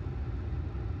here.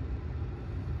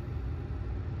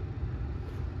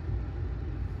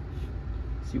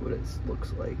 See what it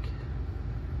looks like.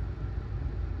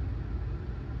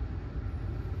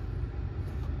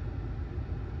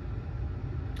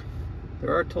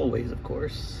 There are tollways, of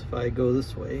course, if I go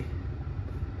this way.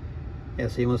 Yeah,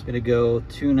 so he wants me to go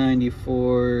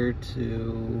 294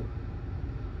 to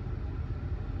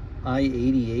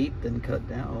I-88, then cut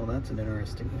down. Oh, that's an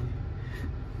interesting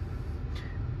way.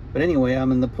 But anyway,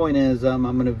 the point is, I'm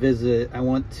going to visit. I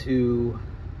want to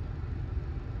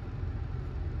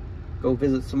go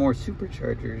visit some more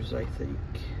Superchargers, I think.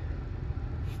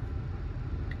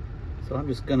 So I'm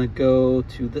just going to go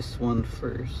to this one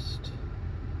first.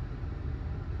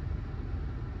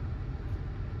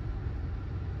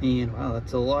 And wow,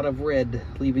 that's a lot of red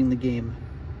leaving the game.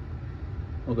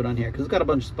 We'll go down here because it's got a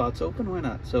bunch of spots open. Why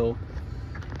not? So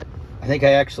I think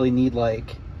I actually need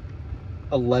like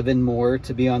 11 more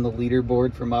to be on the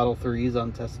leaderboard for Model 3s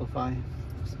on Teslafy.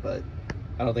 But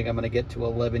I don't think I'm going to get to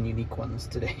 11 unique ones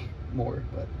today more.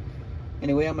 But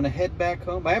anyway, I'm going to head back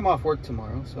home. I am off work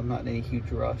tomorrow, so I'm not in any huge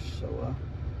rush. So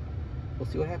we'll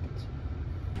see what happens.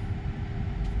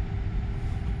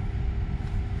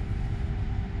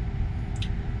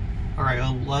 Alright,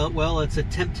 well, let's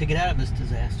attempt to get out of this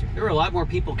disaster. There were a lot more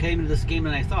people came to this game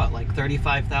than I thought, like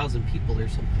 35,000 people or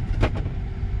something.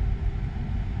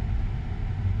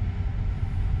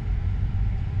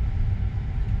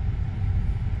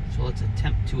 So let's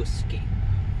attempt to escape.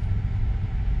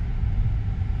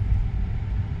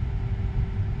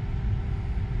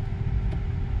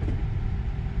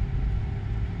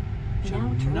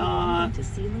 Now turn on to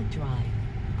Sealant Drive.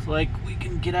 Looks like we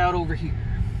can get out over here.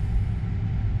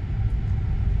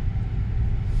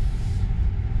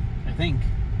 I think.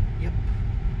 Yep.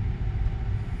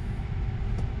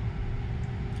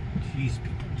 Jeez,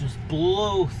 people just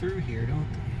blow through here, don't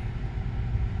they?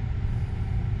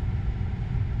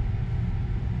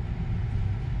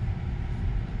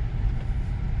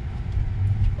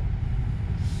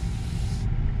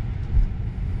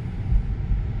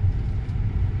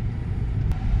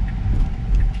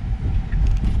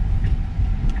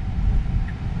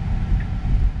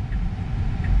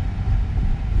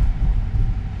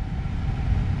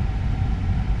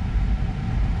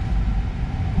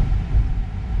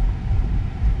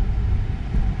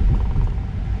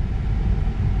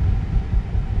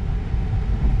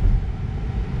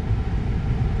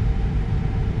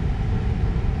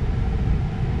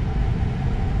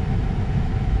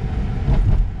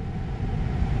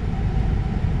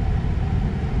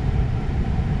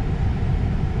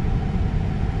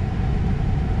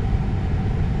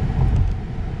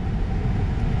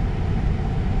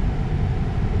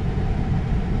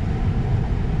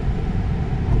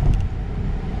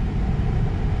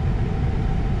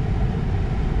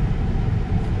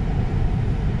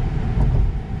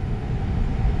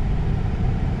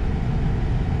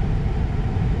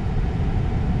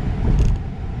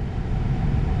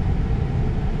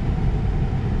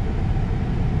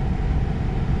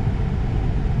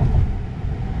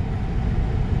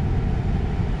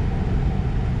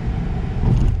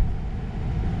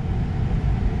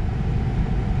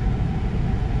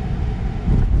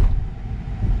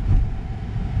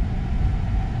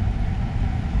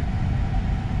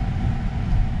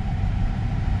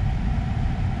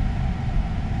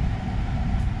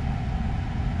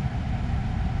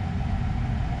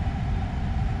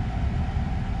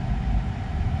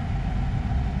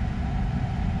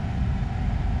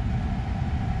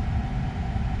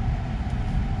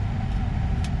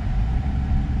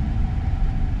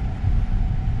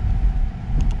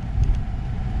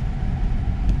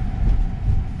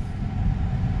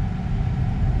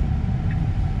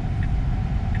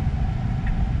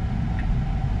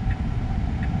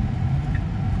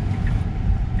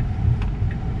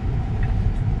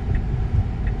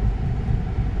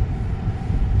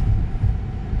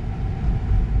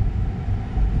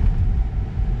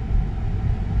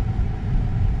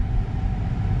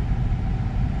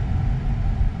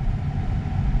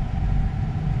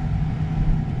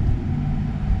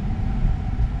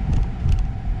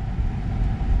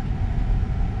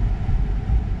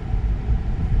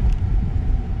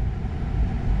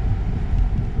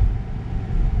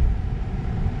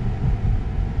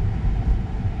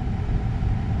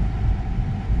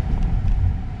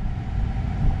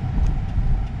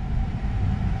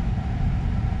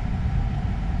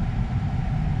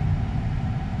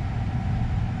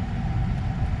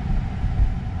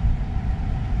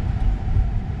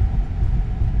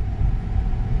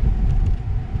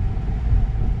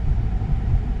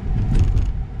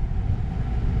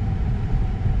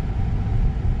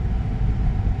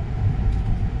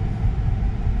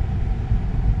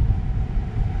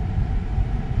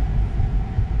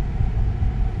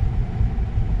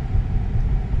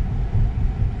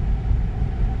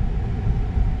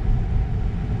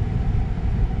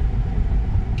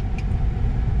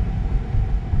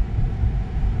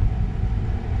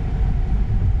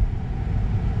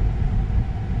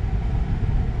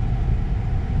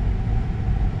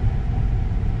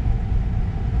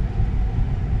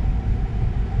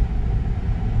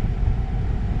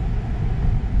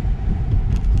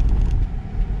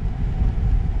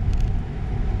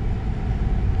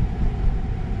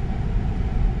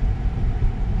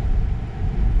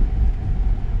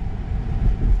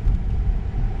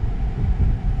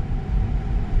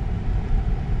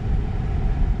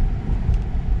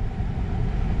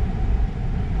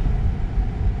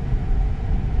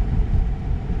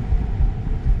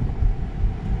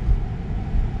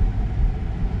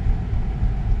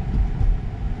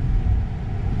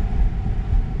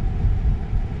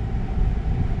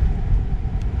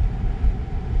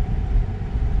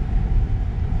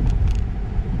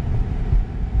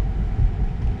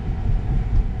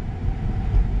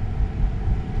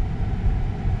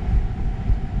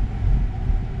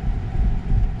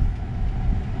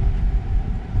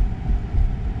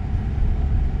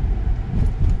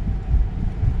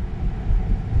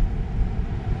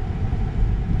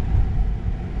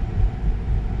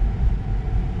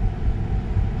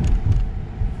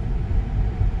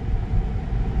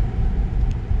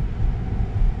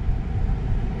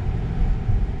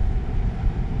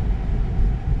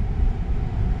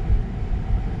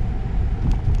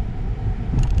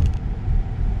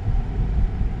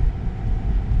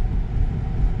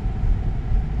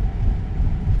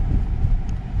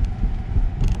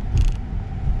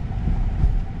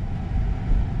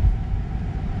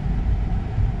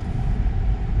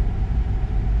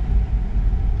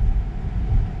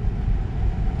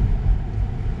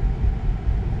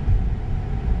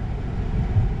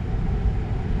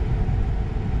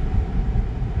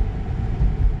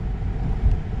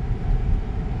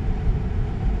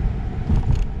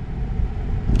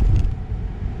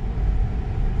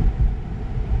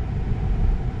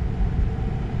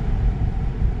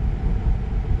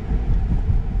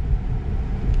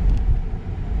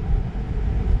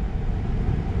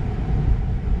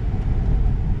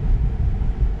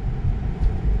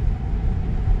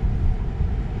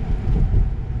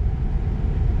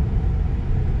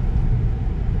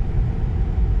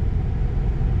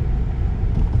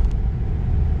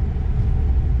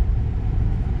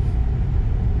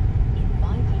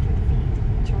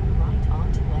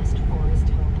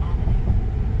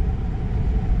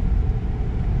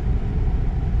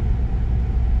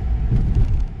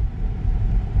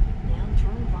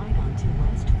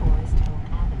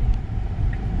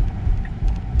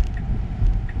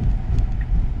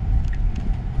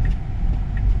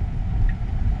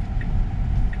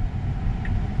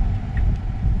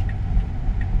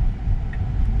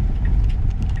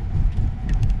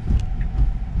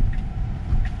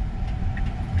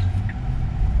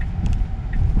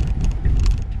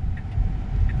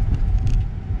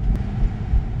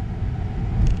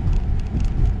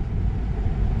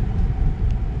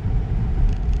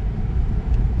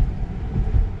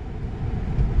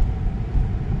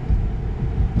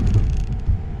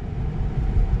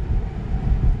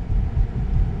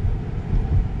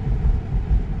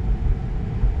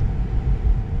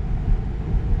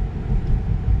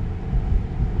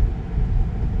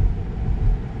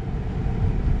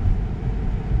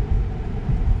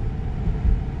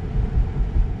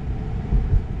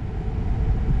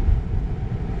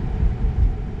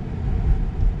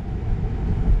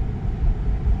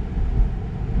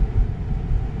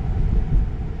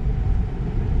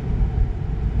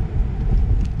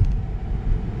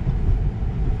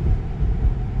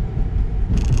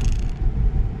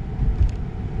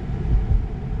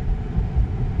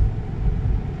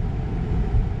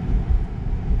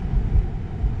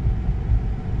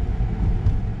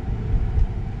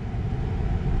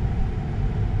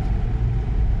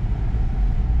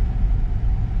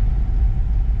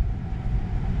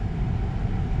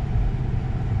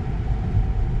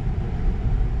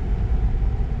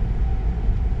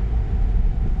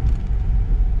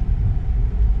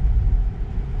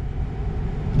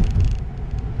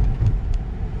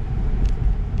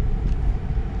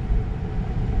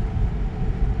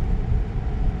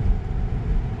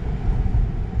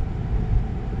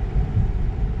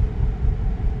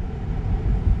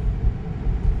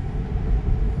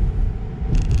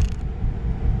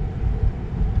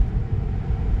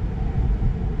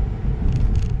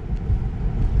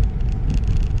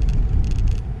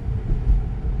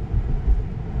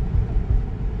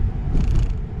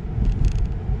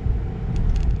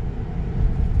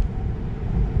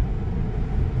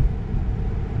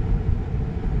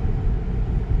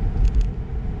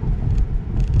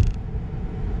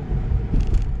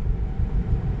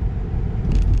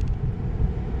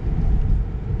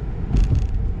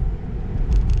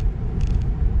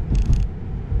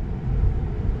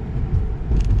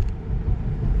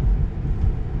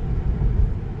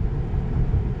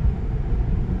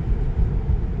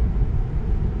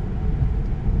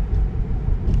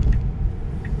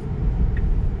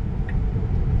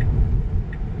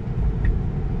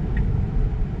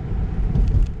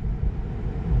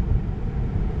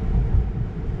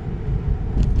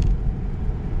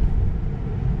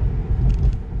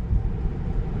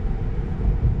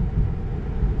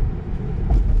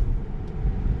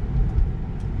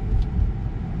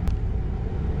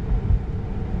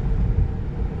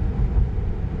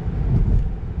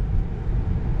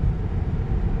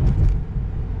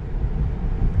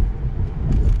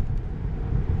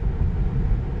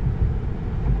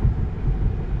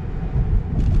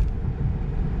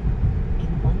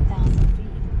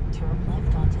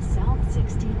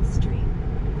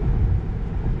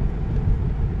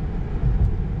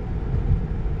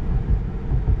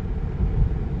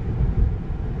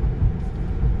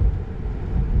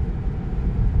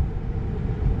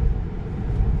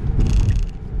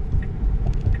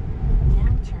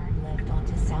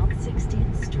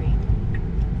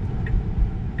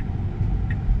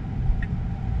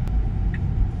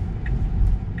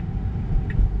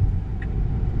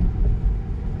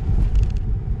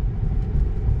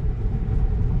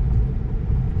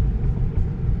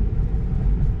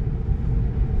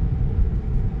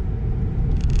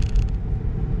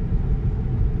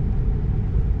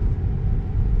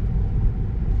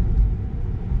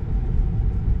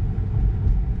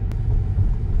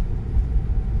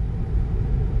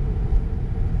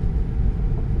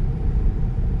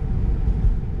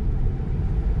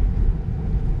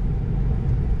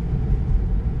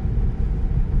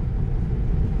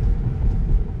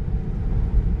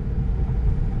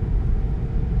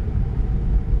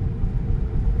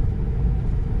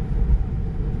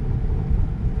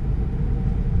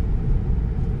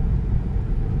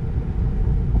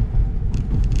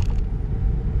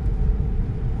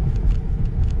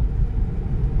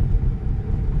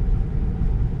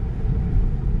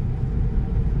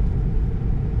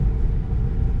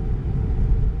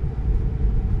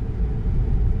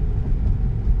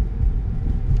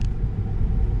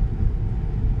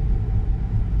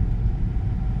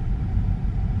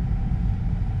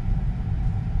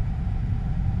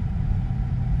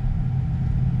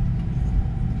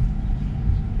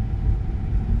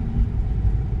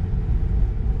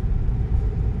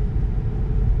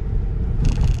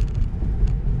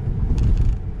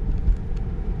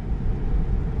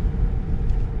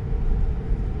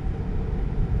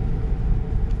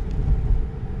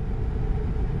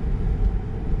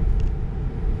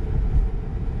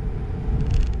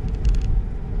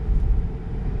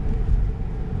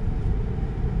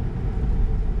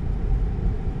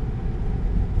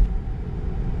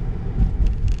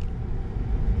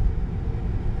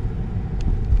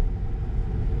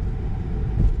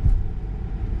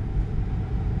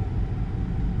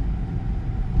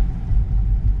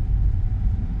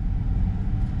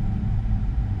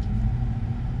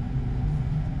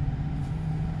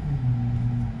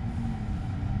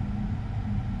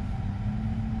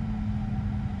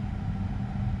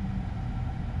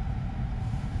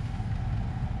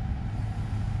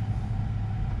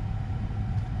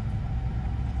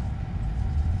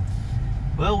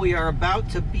 Well, we are about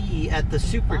to be at the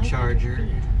 500 Supercharger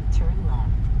feet, turn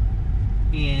left.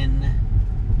 in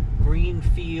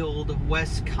Greenfield,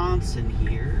 Wisconsin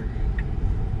here.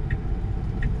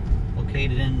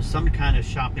 Located in some kind of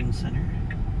shopping center.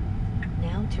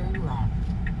 Now turn left.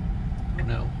 I don't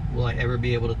know. Will I ever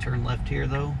be able to turn left here,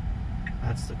 though?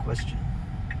 That's the question.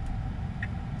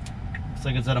 Looks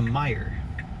like it's at a Meijer,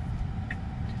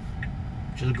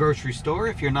 which is a grocery store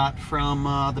if you're not from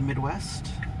the Midwest.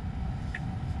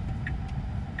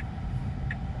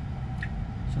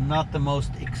 So not the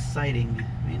most exciting.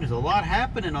 I mean, there's a lot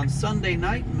happening on Sunday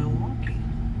night in Milwaukee.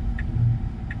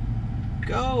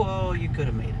 Go! Oh, you could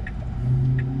have made it.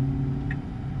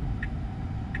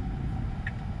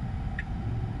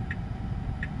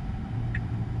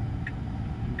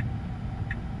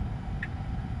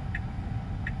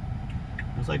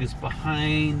 Looks like it's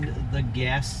behind the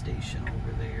gas station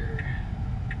over there.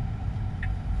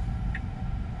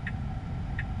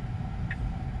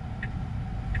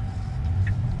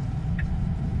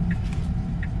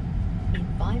 In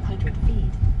 500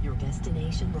 feet, your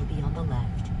destination will be on the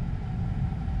left.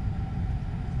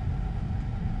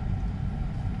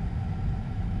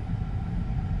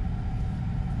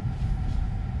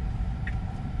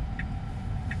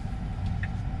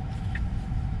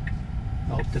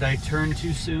 Oh, did I turn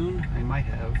too soon? I might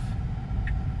have.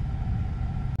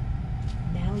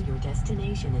 Now your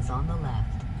destination is on the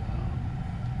left.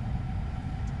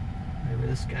 Whatever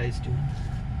this guy's doing.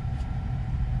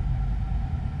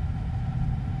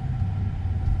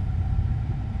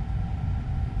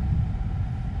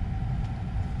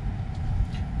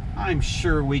 I'm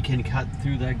sure we can cut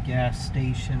through that gas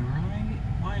station, right?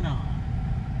 Why not?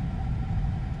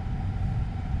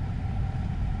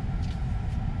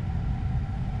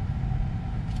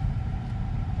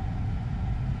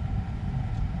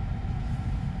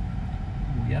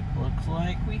 Yep, looks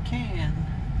like we can.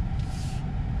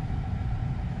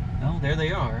 Oh, there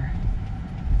they are.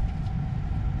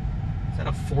 Is that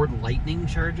a Ford Lightning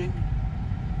charging?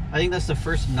 I think that's the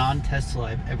first non-Tesla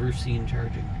I've ever seen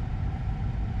charging.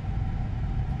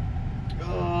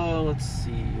 Oh, let's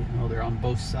see. Oh, they're on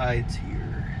both sides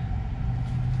here.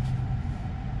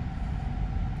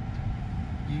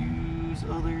 Use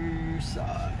other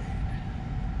side.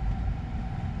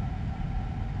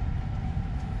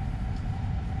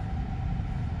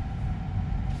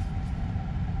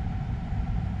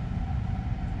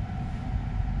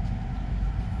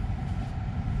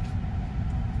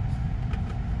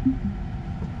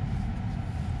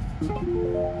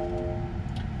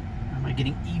 Am I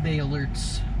getting eBay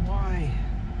alerts? Why?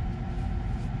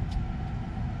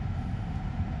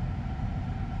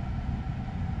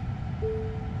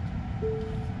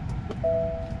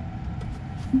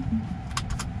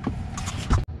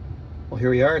 Well, here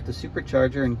we are at the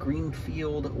Supercharger in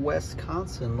Greenfield,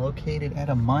 Wisconsin, located at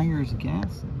a Meijer's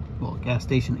gas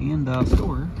station and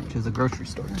store, which is a grocery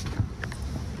store.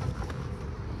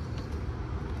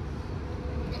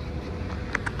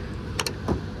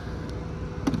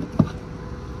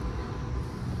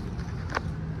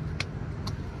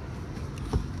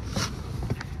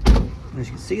 As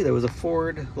you can see, there was a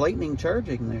Ford Lightning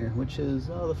charging there, which is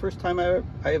the first time I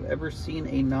have ever seen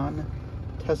a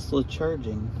non-Tesla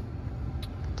charging.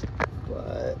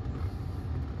 But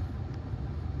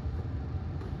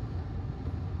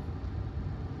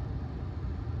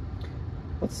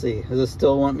let's see. Does it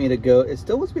still want me to go? It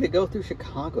still wants me to go through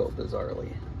Chicago,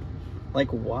 bizarrely. Like,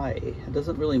 why? It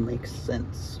doesn't really make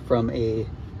sense from a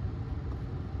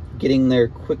getting there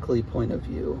quickly point of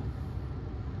view.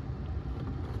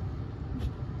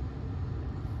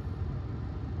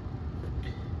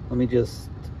 Let me just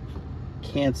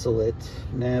cancel it,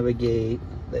 navigate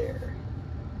there.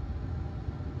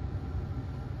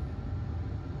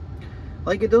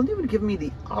 Like, it doesn't even give me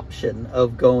the option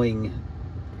of going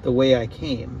the way I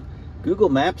came. Google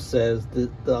Maps says the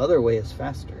other way is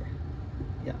faster.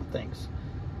 Yeah, thanks.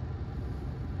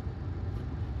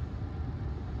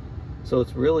 So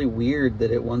it's really weird that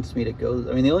it wants me to go.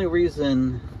 I mean, the only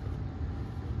reason,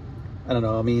 I don't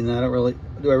know, I mean,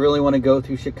 do I really want to go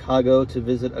through Chicago to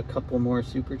visit a couple more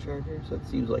Superchargers? That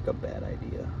seems like a bad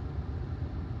idea.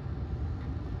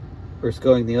 Versus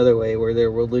going the other way where there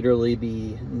will literally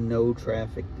be no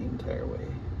traffic the entire way.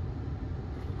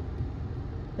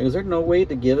 Like, is there no way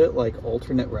to give it like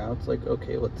alternate routes? Like,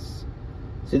 okay, let's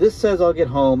see, this says I'll get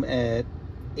home at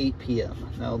 8 p.m.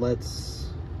 Now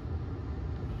let's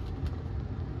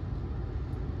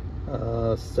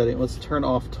let's turn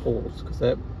off tolls, because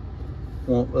that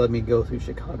won't let me go through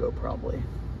Chicago probably.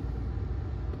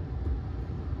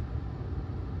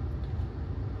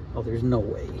 Oh, there's no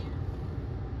way.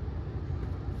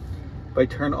 If I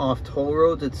turn off toll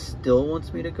roads, it still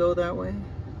wants me to go that way?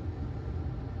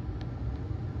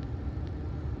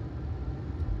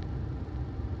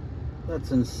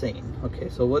 That's insane. Okay,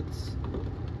 so what's...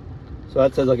 So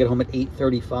that says I'll get home at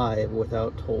 8:35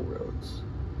 without toll roads.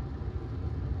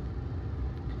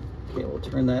 Okay, we'll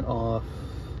turn that off.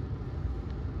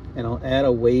 And I'll add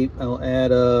a wait. I'll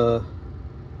add a...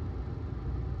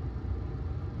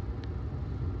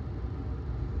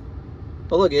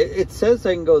 Oh look, it says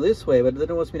I can go this way, but then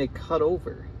it wants me to cut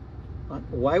over.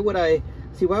 Why would I...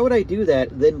 See, why would I do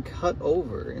that, then cut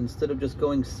over, instead of just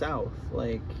going south?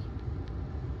 Like...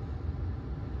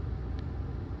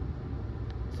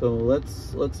 So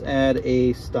let's add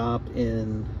a stop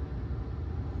in...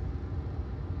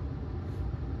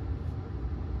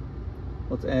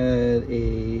 Let's add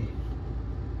a...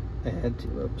 Add to...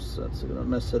 Oops, that's gonna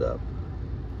mess it up.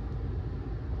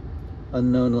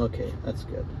 Unknown, okay, that's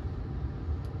good.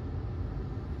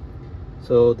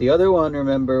 So the other one,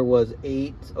 remember, was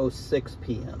 8:06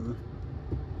 p.m.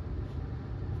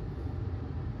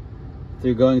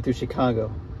 Through going through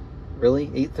Chicago. Really?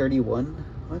 8:31?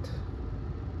 What?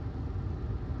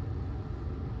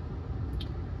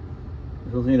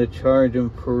 It was me to charge in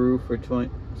Peru for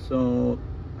 20. So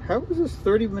how was this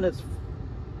 30 minutes?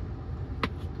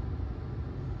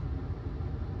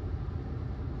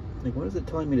 Like, what is it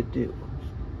telling me to do?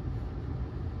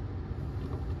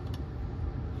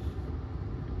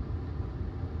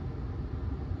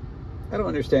 I don't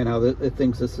understand how it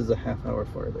thinks this is a half hour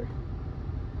farther.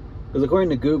 Because according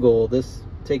to Google, this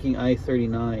taking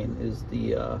I-39 is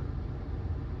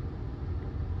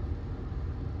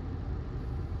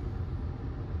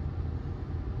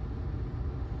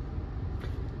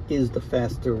the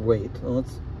faster way. So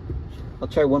I'll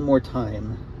try one more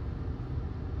time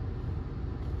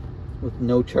with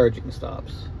no charging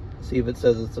stops. See if it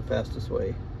says it's the fastest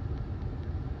way.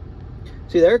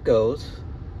 See, there it goes.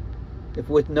 If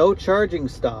with no charging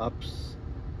stops,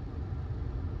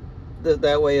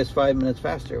 that way is 5 minutes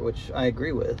faster, which I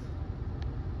agree with.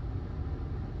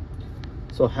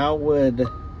 So how would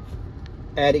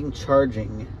adding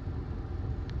charging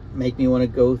make me want to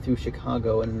go through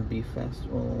Chicago and be fast?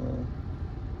 Well,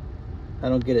 I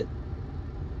don't get it.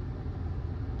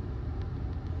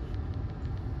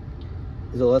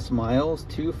 Is it less miles?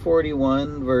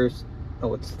 241 versus,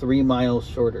 oh, it's 3 miles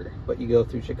shorter, but you go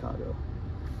through Chicago.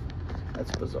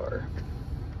 That's bizarre.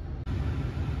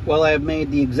 Well, I have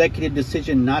made the executive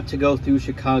decision not to go through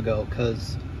Chicago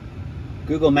because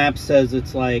Google Maps says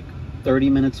it's like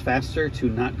 30 minutes faster to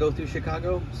not go through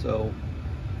Chicago. So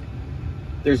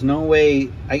there's no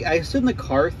way. I assume the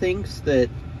car thinks that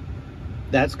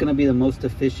that's going to be the most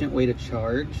efficient way to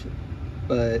charge,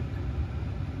 but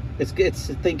it's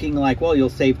thinking like, well, you'll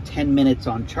save 10 minutes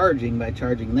on charging by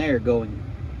charging there going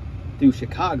through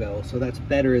Chicago, so that's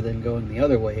better than going the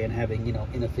other way and having, you know,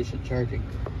 inefficient charging.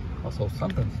 Also,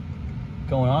 something's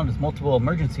going on. There's multiple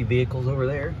emergency vehicles over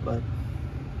there, but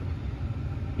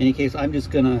in any case, I'm just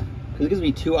gonna, because it gives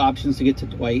me 2 options to get to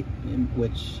Dwight,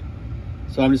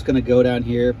 so I'm just gonna go down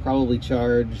here, probably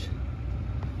charge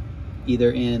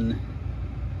either in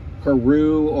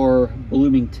Peru or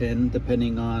Bloomington,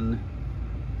 depending on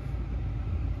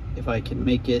if I can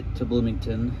make it to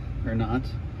Bloomington or not.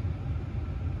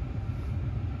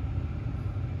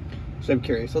 So I'm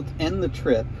curious. Let's end the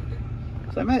trip.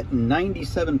 So I'm at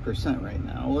 97% right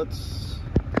now. Let's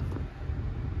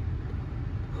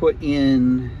put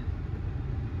in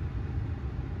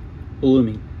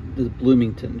the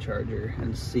Bloomington charger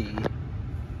and see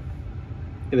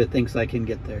if it thinks I can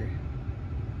get there.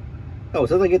 Oh, it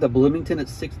says I get to Bloomington at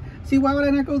 6. See, why would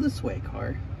I not go this way,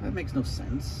 car? That makes no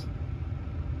sense.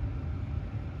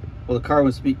 Well, the car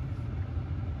wants to be...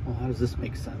 Well, how does this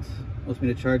make sense? It wants me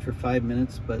to charge for 5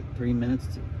 minutes, but 3 minutes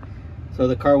to... So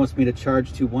the car wants me to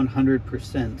charge to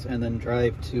 100% and then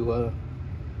drive to...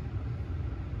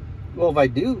 Well, if I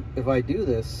do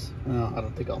this, I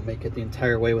don't think I'll make it the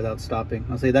entire way without stopping.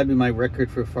 I'll say that'd be my record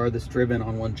for farthest driven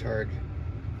on one charge.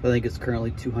 I think it's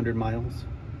currently 200 miles.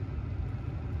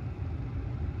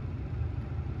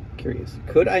 Curious.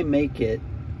 Could I make it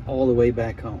all the way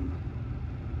back home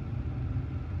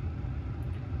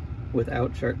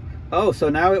without charge? Oh, so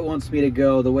now it wants me to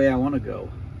go the way I want to go.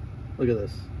 Look at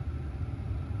this.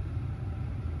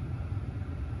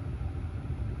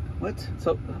 What?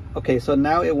 So, okay, so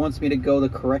now it wants me to go the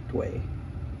correct way.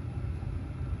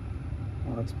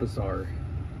 Well, that's bizarre.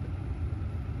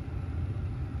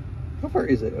 How far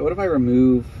is it? What if I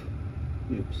remove...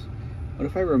 Oops. What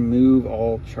if I remove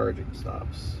all charging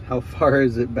stops? How far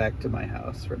is it back to my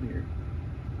house from here?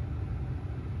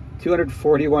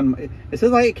 241... It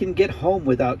says I can get home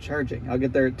without charging. I'll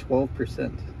get there at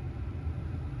 12%.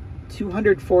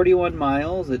 241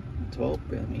 miles at 12.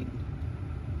 I mean,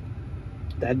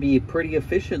 that'd be pretty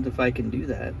efficient if I can do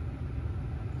that.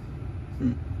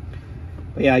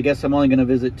 But yeah, I guess I'm only going to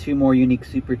visit 2 more unique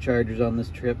superchargers on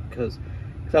this trip because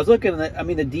I was looking at, I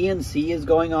mean, the DNC is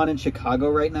going on in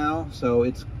Chicago right now, so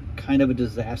it's kind of a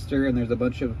disaster, and there's a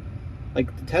bunch of,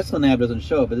 like, the Tesla nav doesn't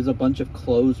show it, but there's a bunch of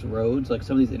closed roads. Like,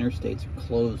 some of these interstates are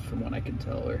closed from what I can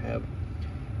tell, or have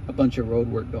a bunch of road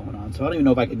work going on. So I don't even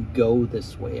know if I can go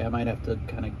this way. I might have to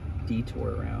kind of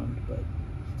detour around, but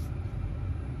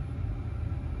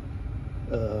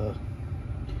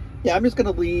yeah, I'm just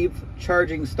gonna leave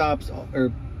charging stops,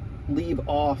 or leave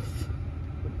off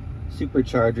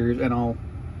superchargers, and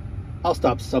I'll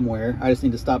stop somewhere. I just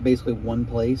need to stop basically one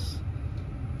place,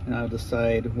 and I'll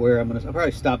decide where I'll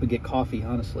probably stop and get coffee,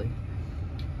 honestly.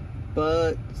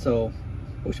 But so,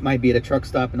 which might be at a truck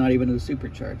stop and not even at a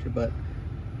supercharger. But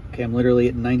okay, I'm literally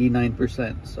at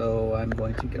 99%, so I'm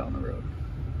going to get on the road.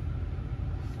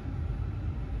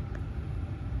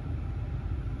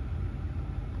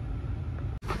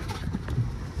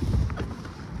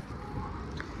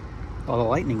 Oh, the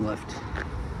lightning left.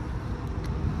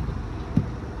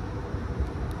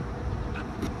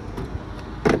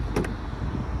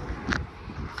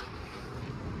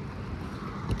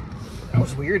 That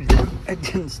was weird. It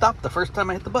didn't stop the first time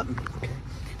I hit the button. Okay.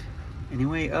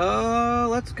 Anyway,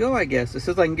 let's go, I guess. It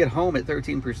says I can get home at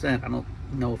 13%. I don't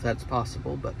know if that's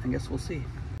possible, but I guess we'll see.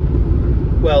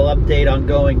 Well, update on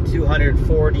going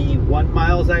 241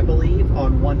 miles, I believe,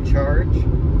 on one charge.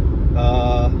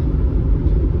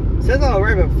 It says I'll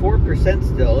arrive at 4%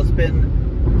 still. It's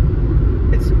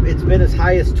been as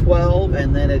high as 12,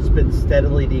 and then it's been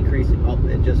steadily decreasing. Oh,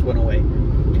 it just went away.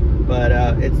 But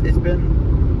it's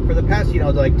been, for the past,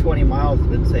 like 20 miles, it's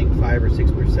been saying 5 or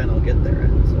 6% I'll get there at.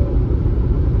 So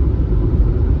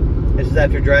this is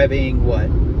after driving what,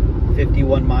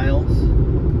 51 miles?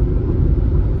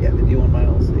 Yeah, 51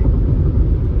 miles. See.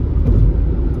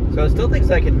 So it still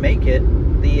thinks I can make it.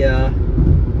 The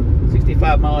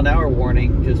 65 mile an hour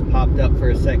warning just popped up for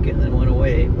a second and then went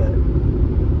away, but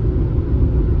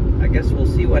I guess we'll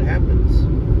see what happens.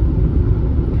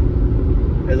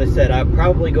 As I said, I'm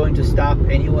probably going to stop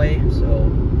anyway,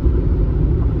 so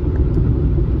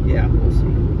yeah, we'll see.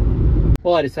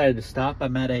 Well, I decided to stop.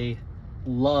 I'm at a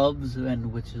Love's,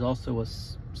 which is also a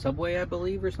Subway, I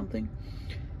believe, or something.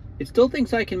 It still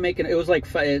thinks I can make it. It was like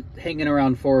hanging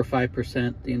around 4 or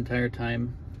 5% the entire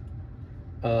time.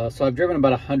 So I've driven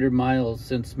about 100 miles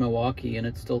since Milwaukee, and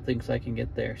it still thinks I can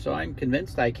get there. So I'm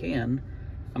convinced I can.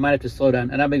 I might have to slow down,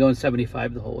 and I've been going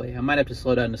 75 the whole way. I might have to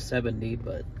slow down to 70,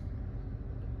 but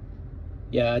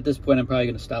yeah, at this point I'm probably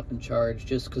going to stop and charge,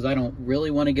 just because I don't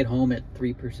really want to get home at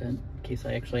 3% in case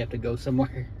I actually have to go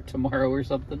somewhere tomorrow or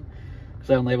something,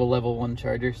 because I only have a level 1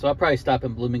 charger. So I'll probably stop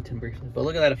in Bloomington briefly. But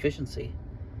look at that efficiency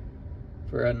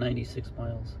for 96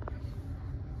 miles.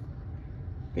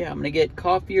 Yeah, I'm going to get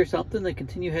coffee or something, then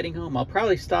continue heading home. I'll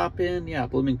probably stop in, yeah,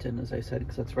 Bloomington, as I said,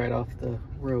 because that's right off the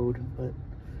road. But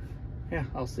yeah,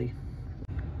 I'll see.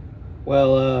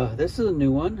 Well, this is a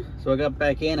new one. So I got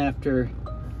back in after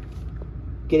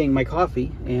getting my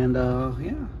coffee, and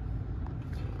yeah,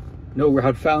 no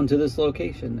route found to this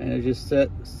location, and it just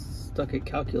stuck at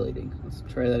calculating. Let's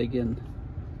try that again.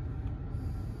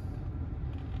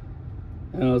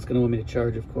 I know it's going to want me to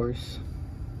charge, of course.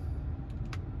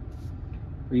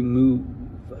 Remove.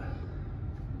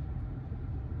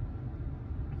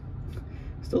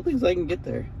 Still thinks I can get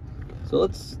there. So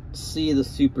let's see the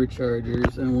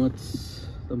superchargers and what's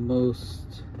the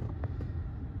most.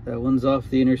 That one's off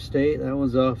the interstate. That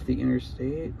one's off the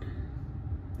interstate.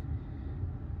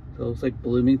 So it looks like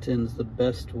Bloomington's the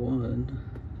best one.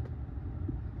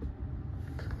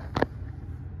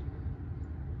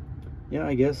 Yeah,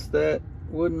 I guess that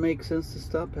would make sense to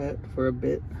stop at for a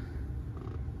bit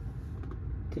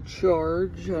to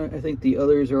charge. I think the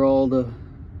others are all the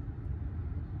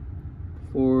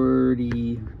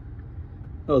 40.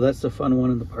 Oh, that's the fun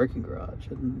one in the parking garage,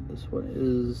 and this one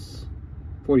is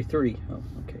 43. Oh,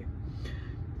 okay.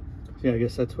 So yeah, I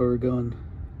guess that's where we're going.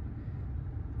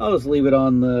 I'll just leave it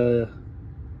on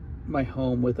my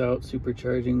home without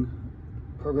supercharging,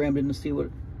 programmed in to see what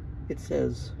it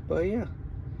says. But yeah,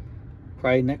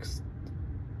 probably next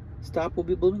stop will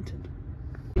be Bloomington.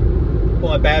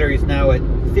 Well, my battery's now at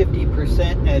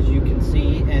 50%, as you can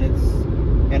see,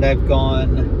 and I've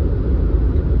gone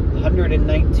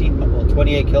 119, well,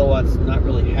 28 kilowatts, not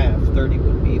really half, 30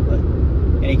 would be, but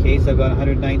in any case, I've gone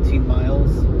 119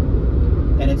 miles,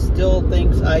 and it still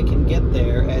thinks I can get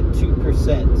there at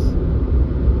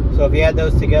 2%. So if you add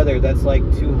those together, that's like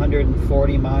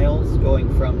 240 miles, going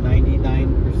from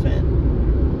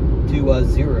 99% to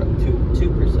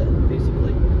 2%, basically.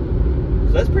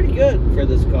 So that's pretty good for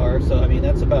this car. So I mean,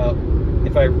 that's about,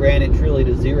 if I ran it truly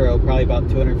to zero, probably about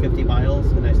 250 miles,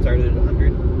 and I started at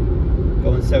 100,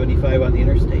 going 75 on the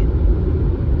interstate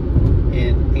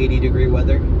in 80-degree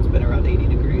weather. It's been around 80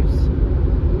 degrees.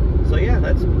 So yeah,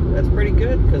 that's pretty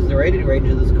good, because the rated range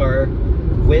of this car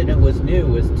when it was new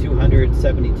was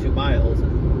 272 miles,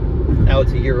 and now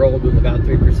it's a year old with about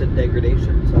 3%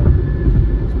 degradation. So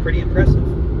it's pretty impressive.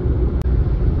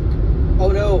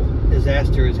 Oh no,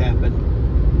 disaster has happened.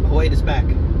 Oh wait, it's back.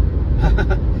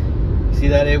 See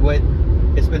that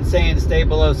it's been saying stay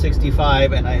below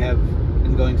 65, and I have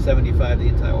been going 75 the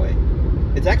entire way.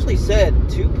 It's actually said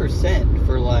 2%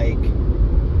 for like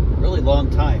a really long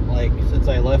time, like since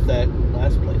I left that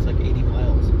last place, like 80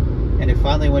 miles. And it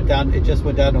finally went down, it just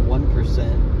went down to 1%.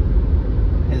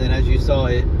 And then as you saw,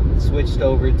 it switched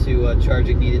over to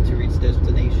charging needed to reach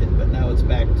destination, but now it's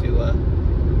back to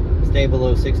stay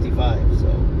below 65. So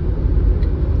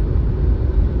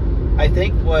I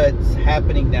think what's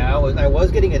happening now is I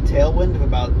was getting a tailwind of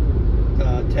about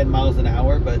 10 miles an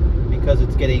hour, but because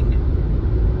it's getting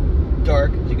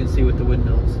dark, as you can see with the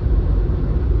windmills,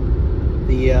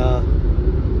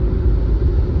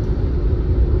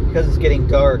 because it's getting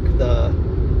dark,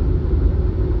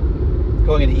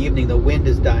 going in the evening, the wind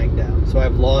is dying down. So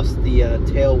I've lost the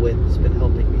tailwind that's been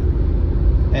helping me,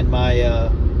 and my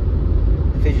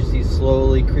efficiency is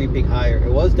slowly creeping higher.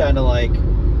 It was down to like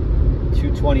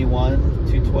 221,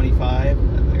 225,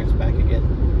 and there's back again.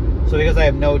 So because I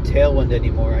have no tailwind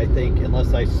anymore, I think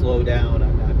unless I slow down,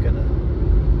 I'm not gonna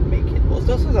make it. Well, it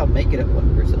still says I'll make it at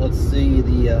 1%. Let's see,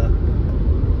 the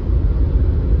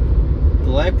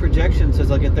live projection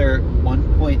says I'll get there at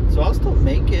 1 point, so I'll still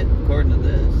make it according to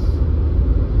this.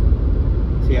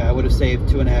 So yeah, I would have saved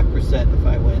 2.5% if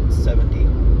I went 70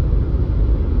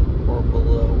 or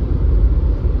below.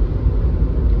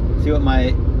 See what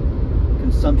my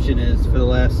consumption is for the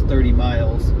last 30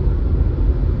 miles.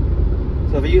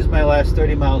 So if I use my last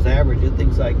 30 miles average, it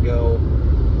thinks I can go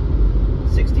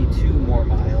 62 more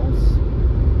miles,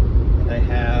 and I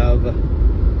have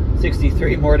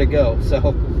 63 more to go.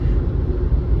 So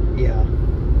yeah,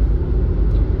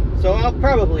 so I'll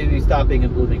probably be stopping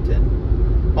in Bloomington.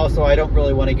 Also, I don't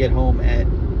really want to get home at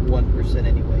 1%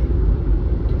 anyway,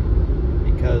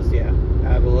 because yeah, I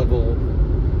have a level.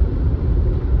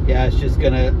 Yeah, it's just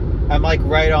gonna, I'm like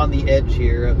right on the edge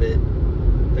here of it,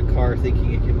 the car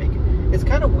thinking it can make it. It's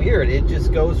kind of weird. It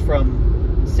just goes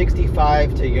from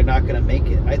 65 to you're not gonna make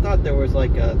it. I thought there was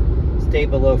like a stay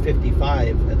below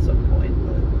 55 at some point,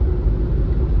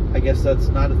 but I guess that's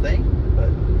not a thing. But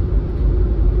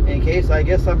in any case, I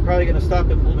guess I'm probably gonna stop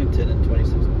in Bloomington in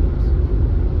 26 minutes.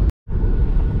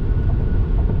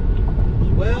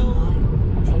 Well,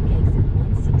 take exit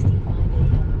 165A on the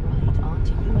right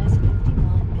onto US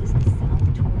 51 Business South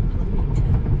toward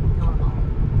Bloomington. Normal.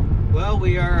 well,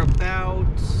 we are about,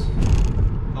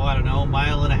 oh, I don't know, a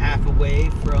mile and a half away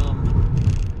from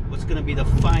what's going to be the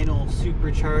final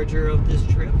supercharger of this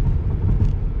trip.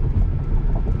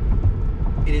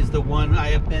 It is the one I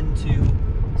have been to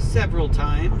several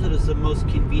times. It is the most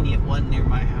convenient one near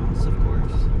my house, of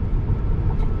course.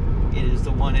 It is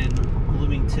the one in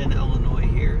Bloomington, Illinois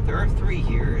here. There are 3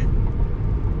 here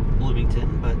in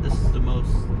Bloomington, but this is the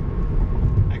most,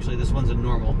 actually this one's in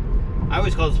Normal. I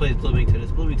always call this place Bloomington.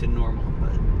 It's Bloomington Normal,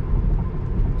 but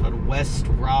it's on West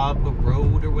Raab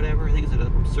Road or whatever. I think it's at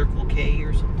a Circle K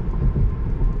or something.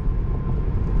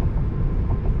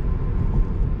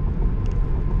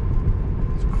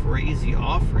 It's crazy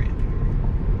off-ramp here.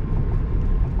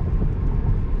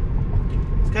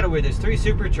 It's kind of weird. There's 3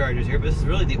 superchargers here, but this is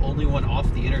really the only one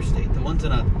off the interstate. The one's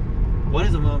in a, one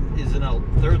of them is in a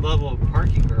 3rd level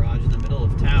parking garage in the middle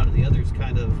of town, and the other's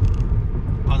kind of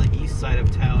on the east side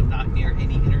of town, not near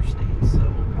any interstate. So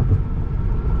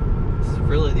this is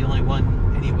really the only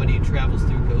one anybody who travels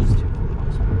through goes to for the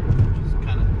most part, which is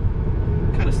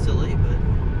kind of silly, but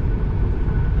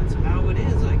that's how it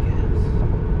is, I guess.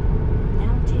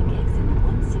 Now take exit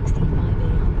 165A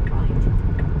on the right.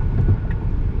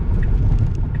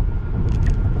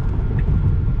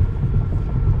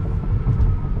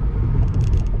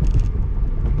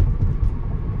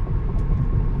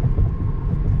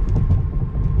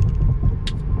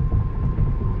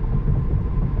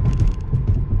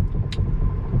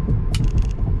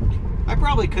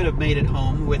 Probably could have made it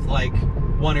home with like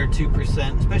 1 or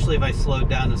 2%, especially if I slowed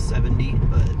down to 70,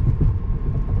 but In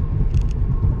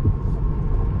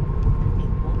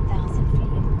 1,000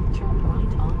 feet, turn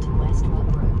right onto West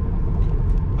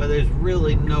Road. but there's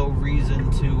really no reason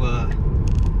to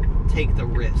take the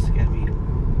risk. I mean,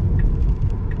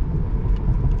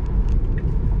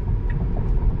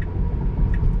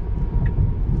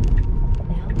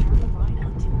 Now turn right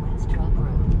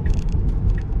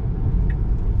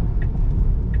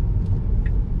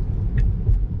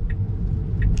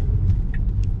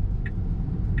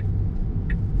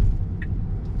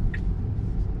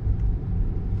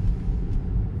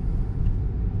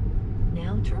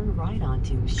Now turn right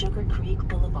onto Sugar Creek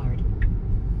Boulevard.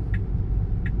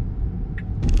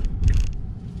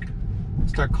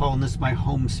 Start calling this my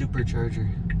home supercharger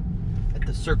at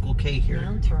the Circle K here.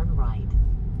 Now turn right.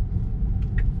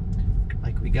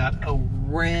 Like we got a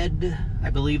red, I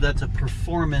believe that's a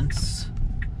performance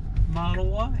Model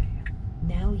Y.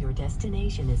 Now your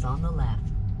destination is on the left.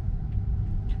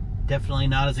 Definitely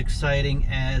not as exciting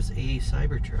as a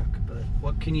Cybertruck, but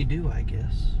what can you do, I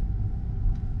guess?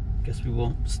 Guess we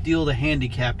won't steal the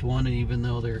handicapped one, and even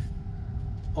though they're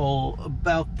all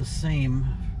about the same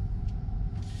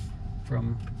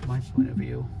from my point of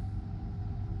view.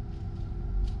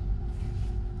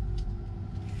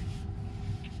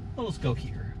 Well, let's go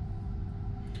here.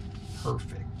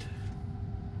 Perfect.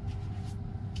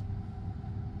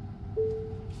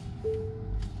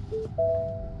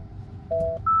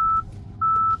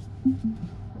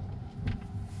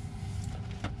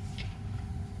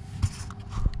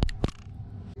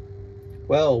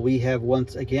 Well, we have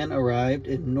once again arrived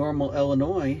in Normal,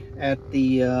 Illinois at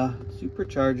the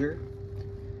Supercharger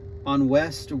on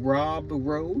West Raab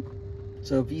Road.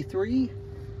 It's a V3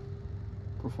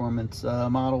 performance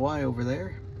Model Y over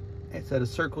there. It's at a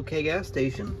Circle K gas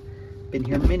station. Been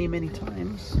here many, many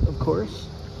times, of course.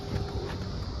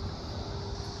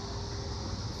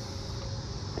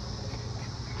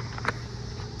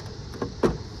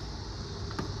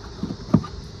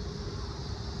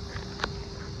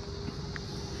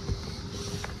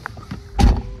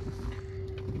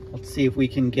 Let's see if we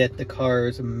can get the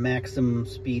car's maximum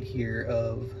speed here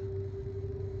of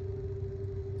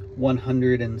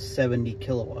 170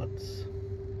 kilowatts.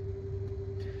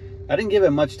 I didn't give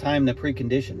it much time to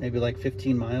precondition, maybe like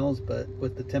 15 miles, but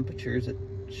with the temperatures, it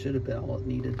should have been all it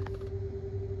needed.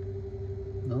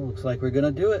 No, looks like we're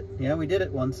gonna do it. Yeah, we did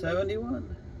it,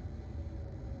 171.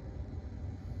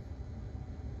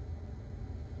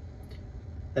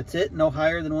 That's it? No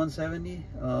higher than 170?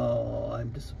 Oh, I'm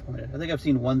disappointed. I think I've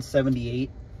seen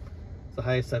 178. It's the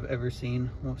highest I've ever seen,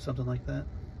 or something like that.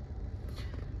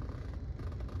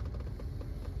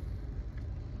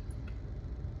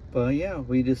 But yeah,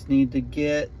 we just need to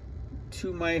get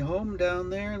to my home down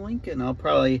there in Lincoln. I'm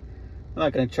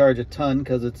not going to charge a ton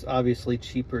because it's obviously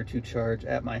cheaper to charge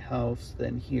at my house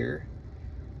than here.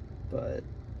 But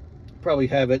probably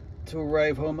have it to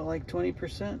arrive home at like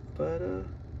 20%. But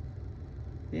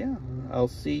yeah, I'll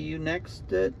see you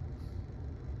next at,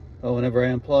 whenever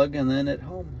I unplug, and then at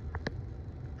home.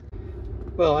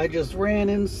 Well, I just ran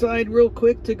inside real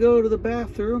quick to go to the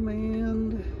bathroom,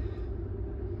 and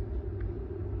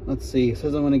let's see, it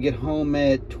says I'm going to get home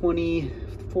at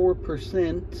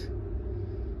 24%.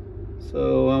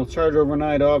 So I'll charge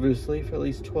overnight, obviously, for at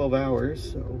least 12 hours.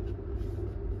 So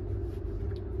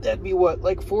that'd be what,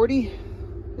 like 40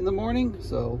 in the morning?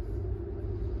 So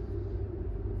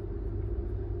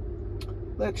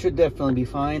that should definitely be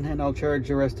fine. And I'll charge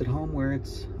the rest at home where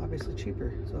it's obviously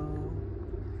cheaper. So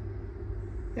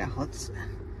yeah,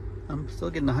 I'm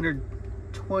still getting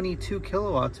 122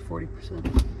 kilowatts,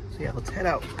 40%. So yeah, let's head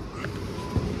out.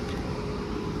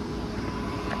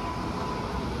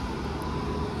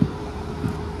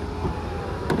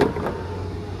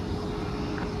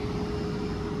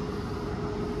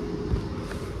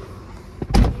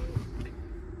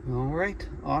 All right,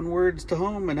 onwards to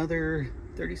home, another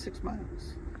 36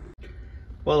 miles.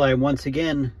 Well, I'm once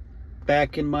again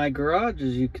back in my garage,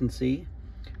 as you can see.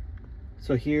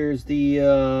 So here's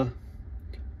the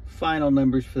final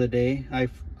numbers for the day. I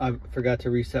forgot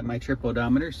to reset my trip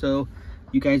odometer, so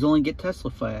you guys only get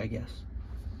Teslafy, I guess.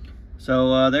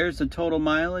 So there's the total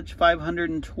mileage,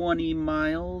 520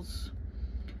 miles.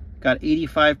 Got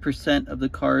 85% of the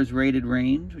car's rated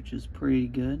range, which is pretty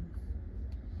good.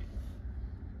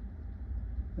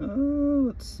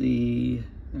 Let's see.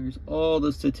 There's all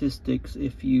the statistics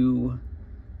if you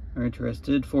are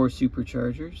interested for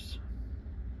Superchargers.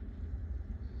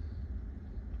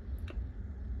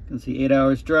 You can see 8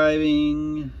 hours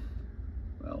driving.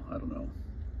 Well, I don't know.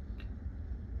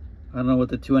 I don't know what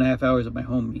the 2.5 hours at my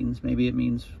home means. Maybe it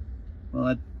means, well,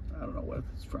 I don't know what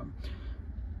it's from.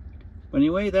 But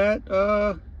anyway,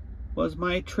 that was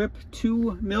my trip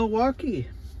to Milwaukee.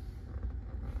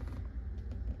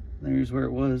 There's where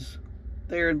it was.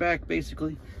 There and back,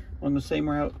 basically, on the same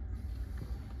route.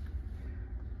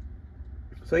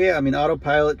 So yeah, I mean,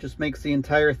 autopilot just makes the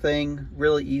entire thing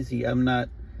really easy. I'm not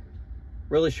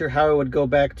really sure how I would go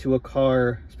back to a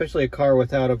car, especially a car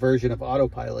without a version of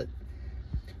autopilot.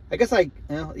 I guess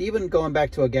even going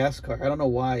back to a gas car, I don't know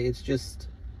why. It's just,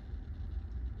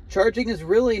 charging is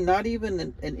really not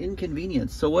even an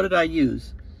inconvenience. So what did I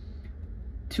use?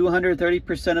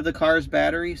 230% of the car's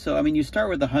battery. So, I mean, you start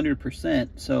with 100%.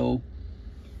 So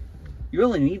You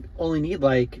only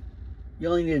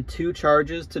needed 2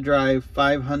 charges to drive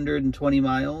 520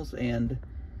 miles, and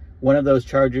one of those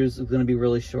chargers is going to be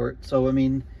really short. So I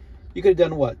mean, you could have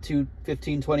done what, 2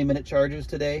 15-20 minute charges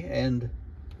today and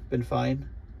been fine.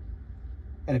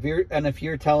 And if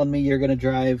you're telling me you're going to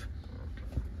drive,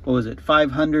 what was it,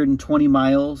 520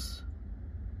 miles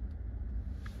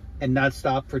and not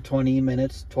stop for 20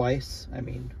 minutes twice, I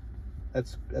mean,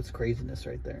 that's craziness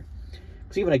right there.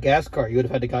 Because even a gas car, you would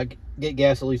have had to get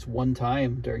gas at least one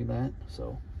time during that.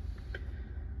 So,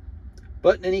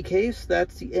 but in any case,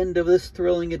 that's the end of this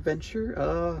thrilling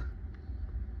adventure.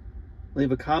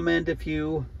 Leave a comment if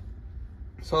you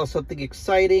saw something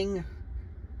exciting.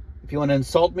 If you want to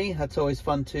insult me, that's always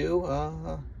fun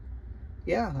too.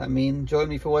 Yeah, I mean, join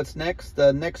me for what's next.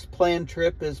 The next planned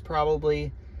trip is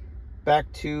probably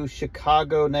back to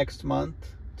Chicago next month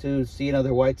to see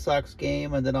another White Sox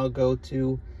game, and then I'll go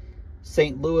to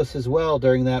St. Louis as well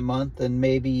during that month, and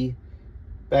maybe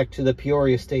back to the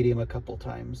Peoria Stadium a couple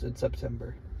times in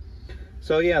September.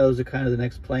 So yeah, those are kind of the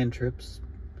next planned trips.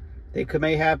 They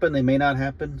may happen, they may not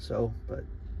happen, so, but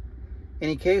in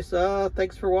any case,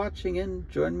 thanks for watching, and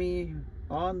join me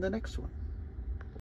on the next one.